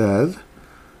Herrera says,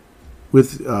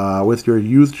 with your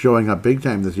youth showing up big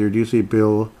time this year, do you see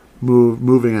Bill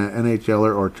moving an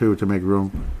NHLer or 2 to make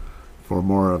room for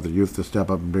more of the youth to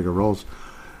step up in bigger roles?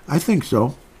 I think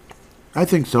so.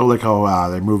 Like how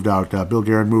they moved out, Bill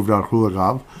Guerin moved out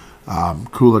Kulikov.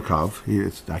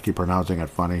 I keep pronouncing it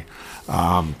funny.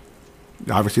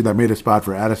 Obviously, that made a spot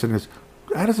for Addison.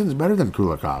 Addison's better than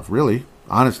Kulikov, really.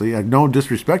 Honestly, no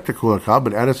disrespect to Kulikov,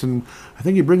 but Addison, I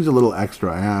think he brings a little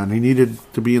extra, and he needed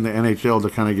to be in the NHL to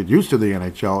kind of get used to the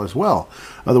NHL as well.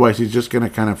 Otherwise, he's just going to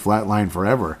kind of flatline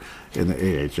forever in the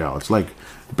AHL. It's like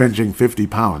benching 50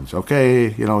 pounds. Okay,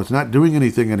 it's not doing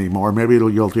anything anymore. Maybe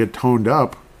you'll get toned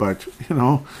up, but,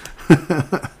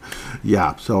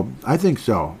 yeah, so I think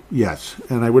so, yes.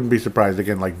 And I wouldn't be surprised,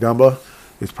 again, like Dumba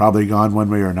is probably gone one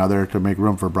way or another to make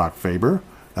room for Brock Faber.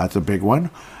 That's a big one.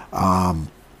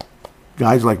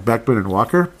 Guys like Beckman and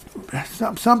Walker,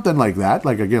 something like that.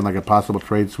 Like, again, like a possible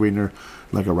trade sweetener,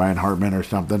 like a Ryan Hartman or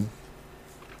something.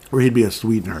 Or he'd be a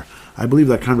sweetener. I believe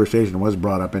that conversation was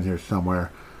brought up in here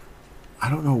somewhere. I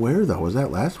don't know where, though. Was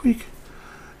that last week?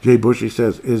 Jay Bushy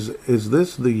says, is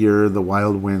this the year the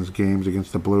Wild wins games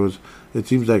against the Blues? It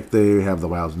seems like they have the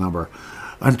Wild's number.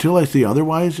 Until I see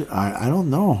otherwise, I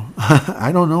don't know.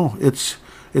 I don't know. It's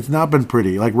not been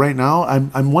pretty. Like right now,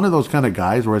 I'm one of those kind of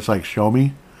guys where it's like, show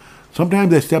me.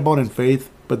 Sometimes they step out in faith,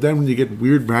 but then when you get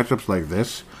weird matchups like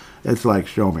this, it's like,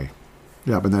 show me.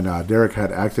 Yep, and then Derek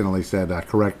had accidentally said,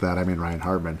 correct that, I mean Ryan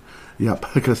Hartman.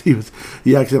 Yep, because he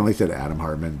accidentally said Adam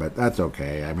Hartman, but that's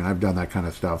okay. I mean, I've done that kind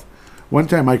of stuff. One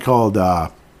time I called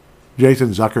Jason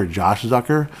Zucker Josh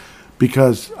Zucker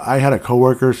because I had a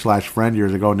coworker / friend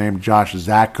years ago named Josh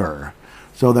Zacher.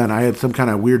 So then I had some kind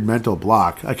of weird mental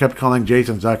block. I kept calling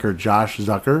Jason Zucker Josh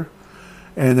Zucker.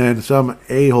 And then some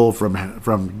a-hole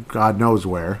from God knows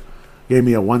where gave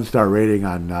me a 1-star rating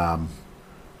on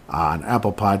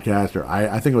Apple Podcast, or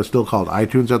I think it was still called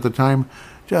iTunes at the time.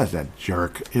 Just a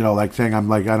jerk, like saying I'm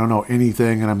like I don't know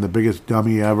anything and I'm the biggest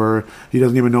dummy ever. He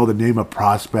doesn't even know the name of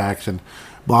prospects and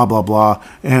blah blah blah.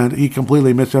 And he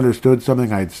completely misunderstood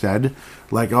something I'd said,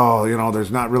 like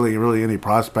there's not really any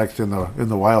prospects in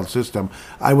the Wild system.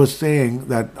 I was saying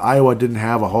that Iowa didn't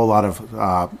have a whole lot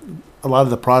of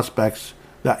the prospects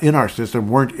that in our system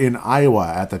weren't in Iowa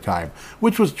at the time,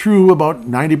 which was true about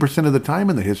 90% of the time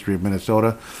in the history of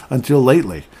Minnesota until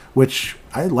lately, which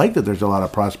I like that there's a lot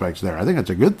of prospects there. I think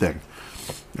it's a good thing.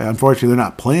 Unfortunately, they're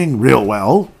not playing real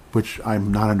well, which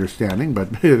I'm not understanding,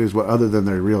 but it is other than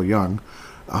they're real young.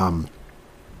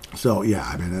 So, yeah,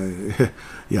 I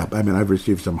mean, I've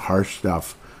received some harsh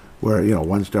stuff where,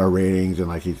 1-star ratings and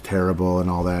like he's terrible and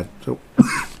all that. So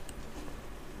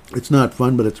it's not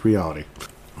fun, but it's reality.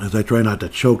 As I try not to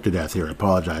choke to death here, I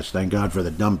apologize. Thank God for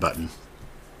the dump button.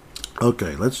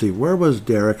 Okay, let's see. Where was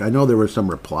Derek? I know there were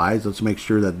some replies. Let's make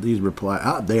sure that these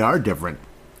replies, they are different.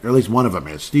 Or at least one of them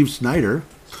is. Steve Snyder.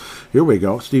 Here we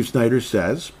go. Steve Snyder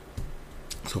says,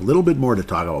 it's a little bit more to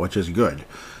talk about, which is good.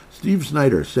 Steve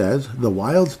Snyder says, the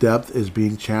Wild's depth is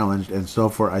being challenged, and so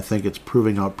far I think it's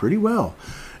proving out pretty well.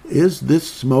 Is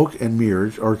this smoke and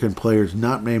mirrors, or can players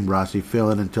not named Rossi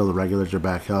fill in until the regulars are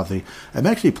back healthy? I'm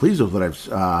actually pleased with what I've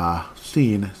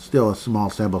seen. Still a small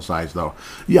sample size, though.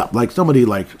 Yeah, like somebody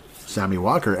like Sammy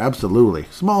Walker, absolutely.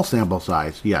 Small sample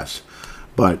size, yes.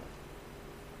 But,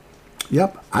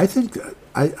 yep, I think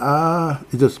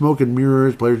it's a smoke and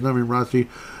mirrors, players not named Rossi.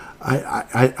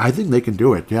 I think they can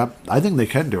do it. Yep, I think they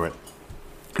can do it.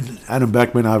 Adam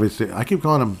Beckman, obviously. I keep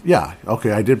calling him, yeah,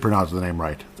 okay, I did pronounce the name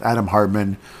right. Adam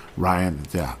Hartman, Ryan,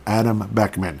 yeah, Adam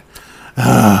Beckman. Josh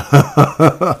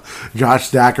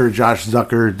Zacher, Josh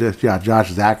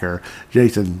Zacher,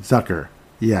 Jason Zucker.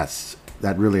 Yes,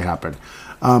 that really happened.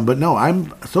 But no,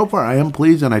 so far I am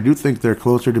pleased, and I do think they're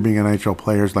closer to being NHL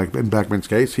players, like in Beckman's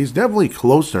case. He's definitely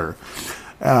closer.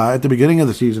 At the beginning of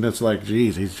the season, it's like,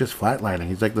 geez, he's just flatlining.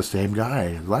 He's like the same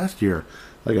guy last year.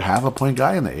 Like a half a point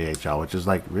guy in the AHL, which is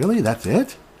like, really? That's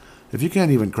it? If you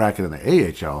can't even crack it in the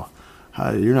AHL,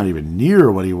 you're not even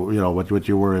near what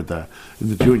you were in the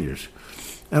juniors.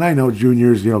 And I know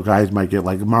juniors, guys might get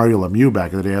like Mario Lemieux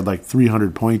back in the day had like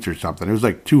 300 points or something. It was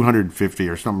like 250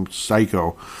 or some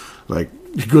psycho. Like,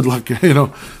 good luck,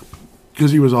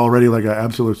 because he was already like an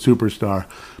absolute superstar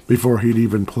before he'd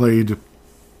even played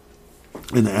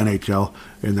in the NHL.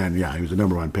 And then, yeah, he was the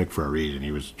number one pick for a reason.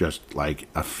 He was just like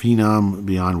a phenom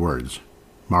beyond words,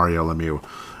 Mario Lemieux.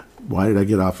 Why did I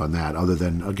get off on that? Other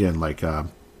than, again, like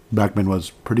Beckman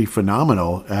was pretty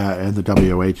phenomenal in the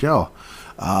WHL.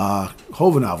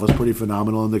 Hovinoff was pretty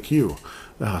phenomenal in the Q.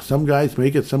 Some guys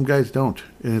make it, some guys don't.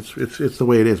 And it's the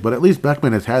way it is. But at least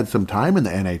Beckman has had some time in the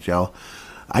NHL.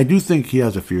 I do think he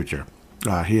has a future.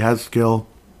 He has skill.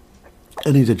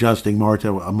 And he's adjusting more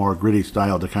to a more gritty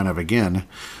style to kind of, again,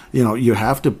 you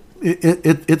have to,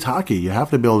 it's hockey. You have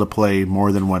to be able to play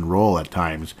more than one role at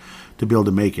times to be able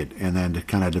to make it and then to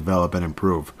kind of develop and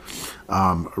improve.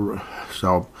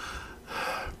 So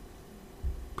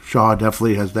Shaw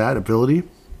definitely has that ability.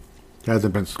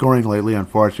 Hasn't been scoring lately,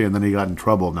 unfortunately, and then he got in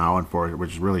trouble now, unfortunately,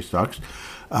 which really sucks.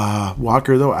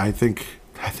 Walker, though, I think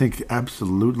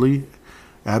absolutely.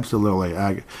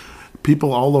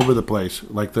 People all over the place,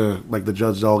 like the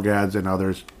Judd Zulgads and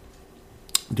others.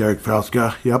 Derek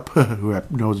Felska, yep, who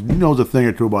knows a thing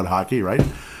or two about hockey, right?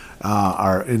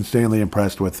 Are insanely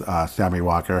impressed with Sammy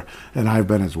Walker, and I've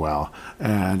been as well.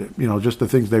 And just the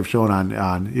things they've shown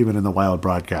on even in the Wild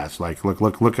broadcast, like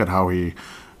look at how he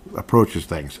approaches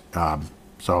things.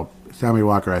 So Sammy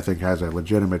Walker, I think, has a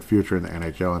legitimate future in the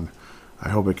NHL, and I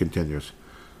hope it continues.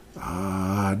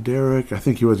 Derek, I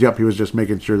think he was just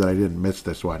making sure that I didn't miss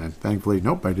this one, and thankfully,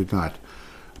 nope, I did not.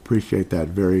 Appreciate that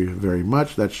very, very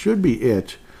much. That should be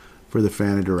it for the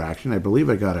fan interaction. I believe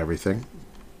I got everything.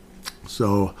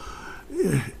 So,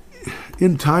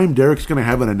 in time, Derek's going to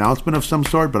have an announcement of some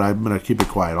sort, but I'm going to keep it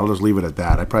quiet. I'll just leave it at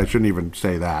that. I probably shouldn't even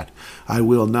say that. I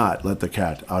will not let the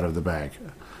cat out of the bag.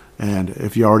 And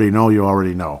if you already know, you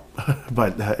already know.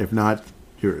 But if not,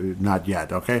 you're not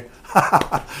yet, okay?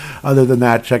 Other than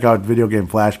that, check out Video Game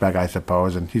Flashback, I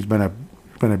suppose, and he's been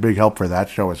a big help for that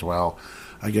show as well.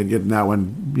 Again, getting that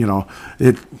one,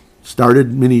 it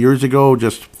started many years ago,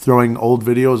 just throwing old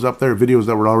videos up there, videos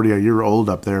that were already a year old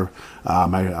up there.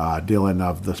 My Dylan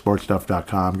of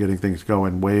thesportstuff.com, getting things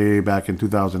going way back in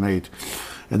 2008,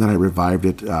 and then I revived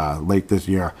it late this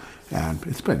year, and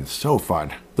it's been so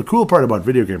fun. The cool part about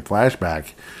Video Game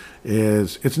Flashback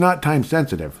is it's not time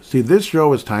sensitive. See, this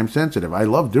show is time sensitive. I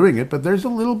love doing it, but there's a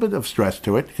little bit of stress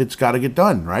to it. It's got to get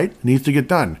done, right? It needs to get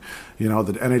done. The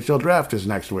NHL draft is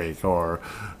next week, or,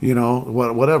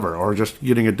 whatever, or just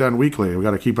getting it done weekly. We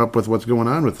got to keep up with what's going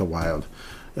on with the Wild,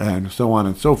 and so on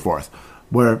and so forth.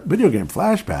 Where Video Game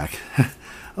Flashback,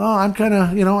 I'm kind of,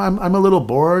 I'm a little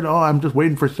bored. I'm just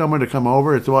waiting for someone to come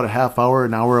over. It's about a half hour,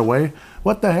 an hour away.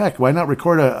 What the heck? Why not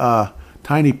record a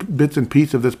tiny bits and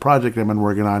pieces of this project I've been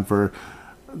working on for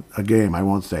a game? I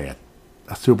won't say it.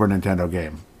 A Super Nintendo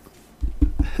game.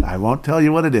 I won't tell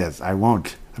you what it is. I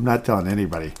won't. I'm not telling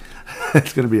anybody.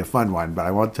 It's going to be a fun one, but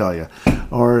I won't tell you.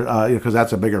 Or, because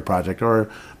that's a bigger project. Or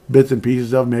bits and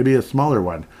pieces of maybe a smaller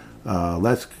one.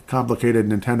 Less complicated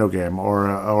Nintendo game.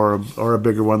 Or a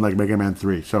bigger one like Mega Man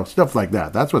 3. So stuff like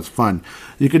that. That's what's fun.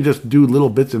 You can just do little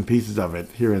bits and pieces of it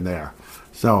here and there.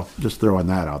 So just throwing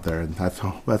that out there, and that's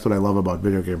what I love about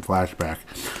Video Game Flashback.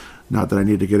 Not that I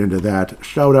need to get into that. Major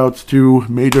shout-outs to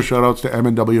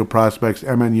MNW Prospects,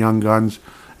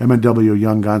 MNW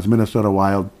Young Guns, Minnesota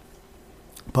Wild,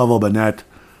 Pavel Bennett,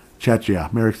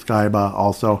 Chechia, Merrick Skyba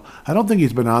also. I don't think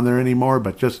he's been on there anymore,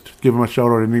 but just give him a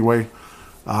shout out anyway.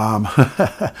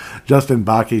 Justin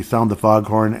Bakke, Sound the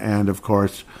Foghorn, and of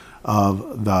course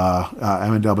of the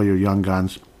M&W Young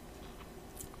Guns.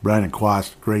 Brandon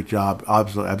Quast, great job,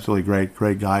 absolutely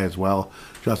great guy as well.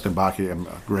 Justin Bakke, a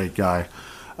great guy.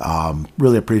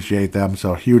 Really appreciate them.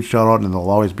 So huge shout out, and they'll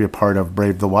always be a part of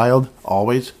Brave the Wild.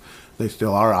 Always, they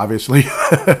still are, obviously.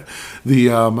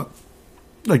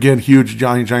 Again, huge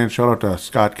giant shout out to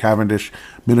Scott Cavendish,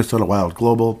 Minnesota Wild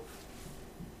Global.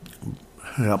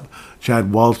 Yep.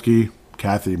 Chad Walski,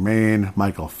 Kathy Main,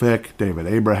 Michael Fick, David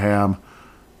Abraham,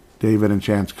 David and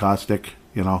Chance Kostick,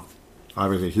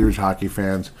 obviously huge hockey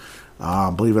fans.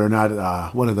 Believe it or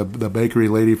not, one of the bakery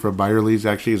lady from Byerly's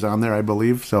actually is on there, I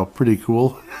believe, so pretty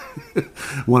cool.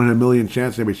 1 in a million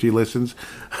chance maybe she listens.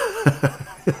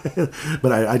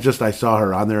 But I saw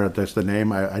her on there, just the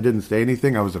name. I didn't say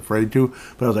anything, I was afraid to,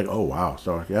 but I was like, oh wow,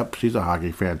 so yep, she's a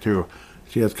hockey fan too.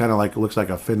 She has kind of looks like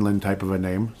a Finland type of a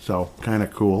name, so kind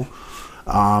of cool.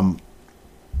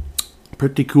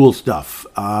 Pretty cool stuff.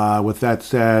 With that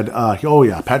said,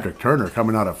 Patrick Turner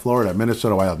coming out of Florida,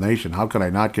 Minnesota Wild Nation. How could I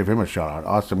not give him a shout out?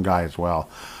 Awesome guy as well.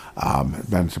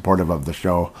 Been supportive of the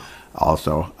show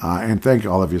also. And thank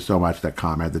all of you so much that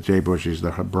comment. The Jay Bushies,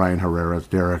 the Brian Herreras,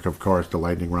 Derek, of course, the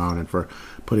Lightning Round, and for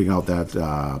putting out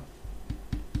the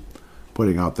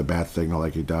bat signal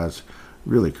like he does.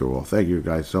 Really cool. Thank you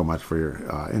guys so much for your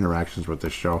interactions with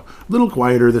this show. A little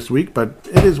quieter this week, but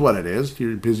it is what it is.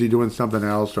 You're busy doing something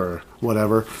else or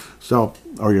whatever. So,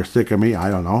 or you're sick of me. I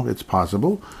don't know. It's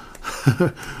possible.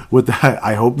 With that,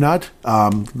 I hope not.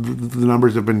 The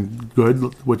numbers have been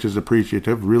good, which is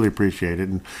appreciative. Really appreciate it.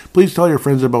 And please tell your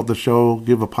friends about the show.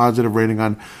 Give a positive rating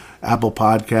on Apple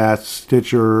Podcasts,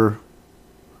 Stitcher,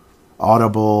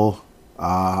 Audible.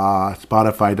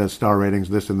 Spotify does star ratings,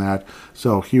 this and that.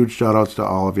 So huge shout outs to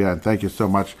all of you, and thank you so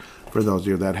much for those of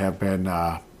you that have been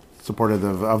supportive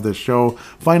of this show.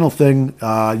 Final thing,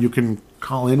 you can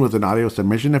call in with an audio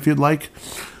submission if you'd like.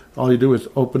 All you do is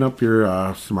open up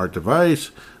your smart device.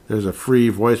 There's a free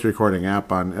voice recording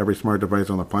app on every smart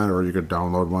device on the planet, or you could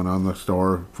download one on the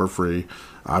store for free.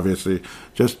 Obviously,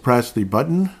 just press the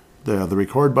button, the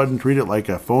record button, treat it like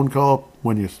a phone call.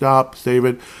 When you stop, save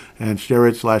it, and share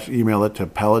it / email it to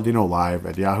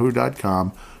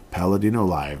palladinolive@yahoo.com,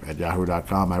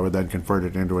 palladinolive@yahoo.com. I would then convert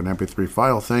it into an MP3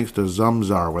 file thanks to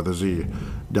Zumzar with a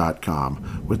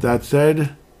Z.com. With that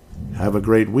said, have a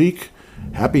great week.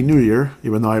 Happy New Year,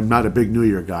 even though I'm not a big New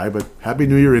Year guy, but Happy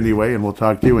New Year anyway, and we'll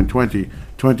talk to you in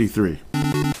 2023.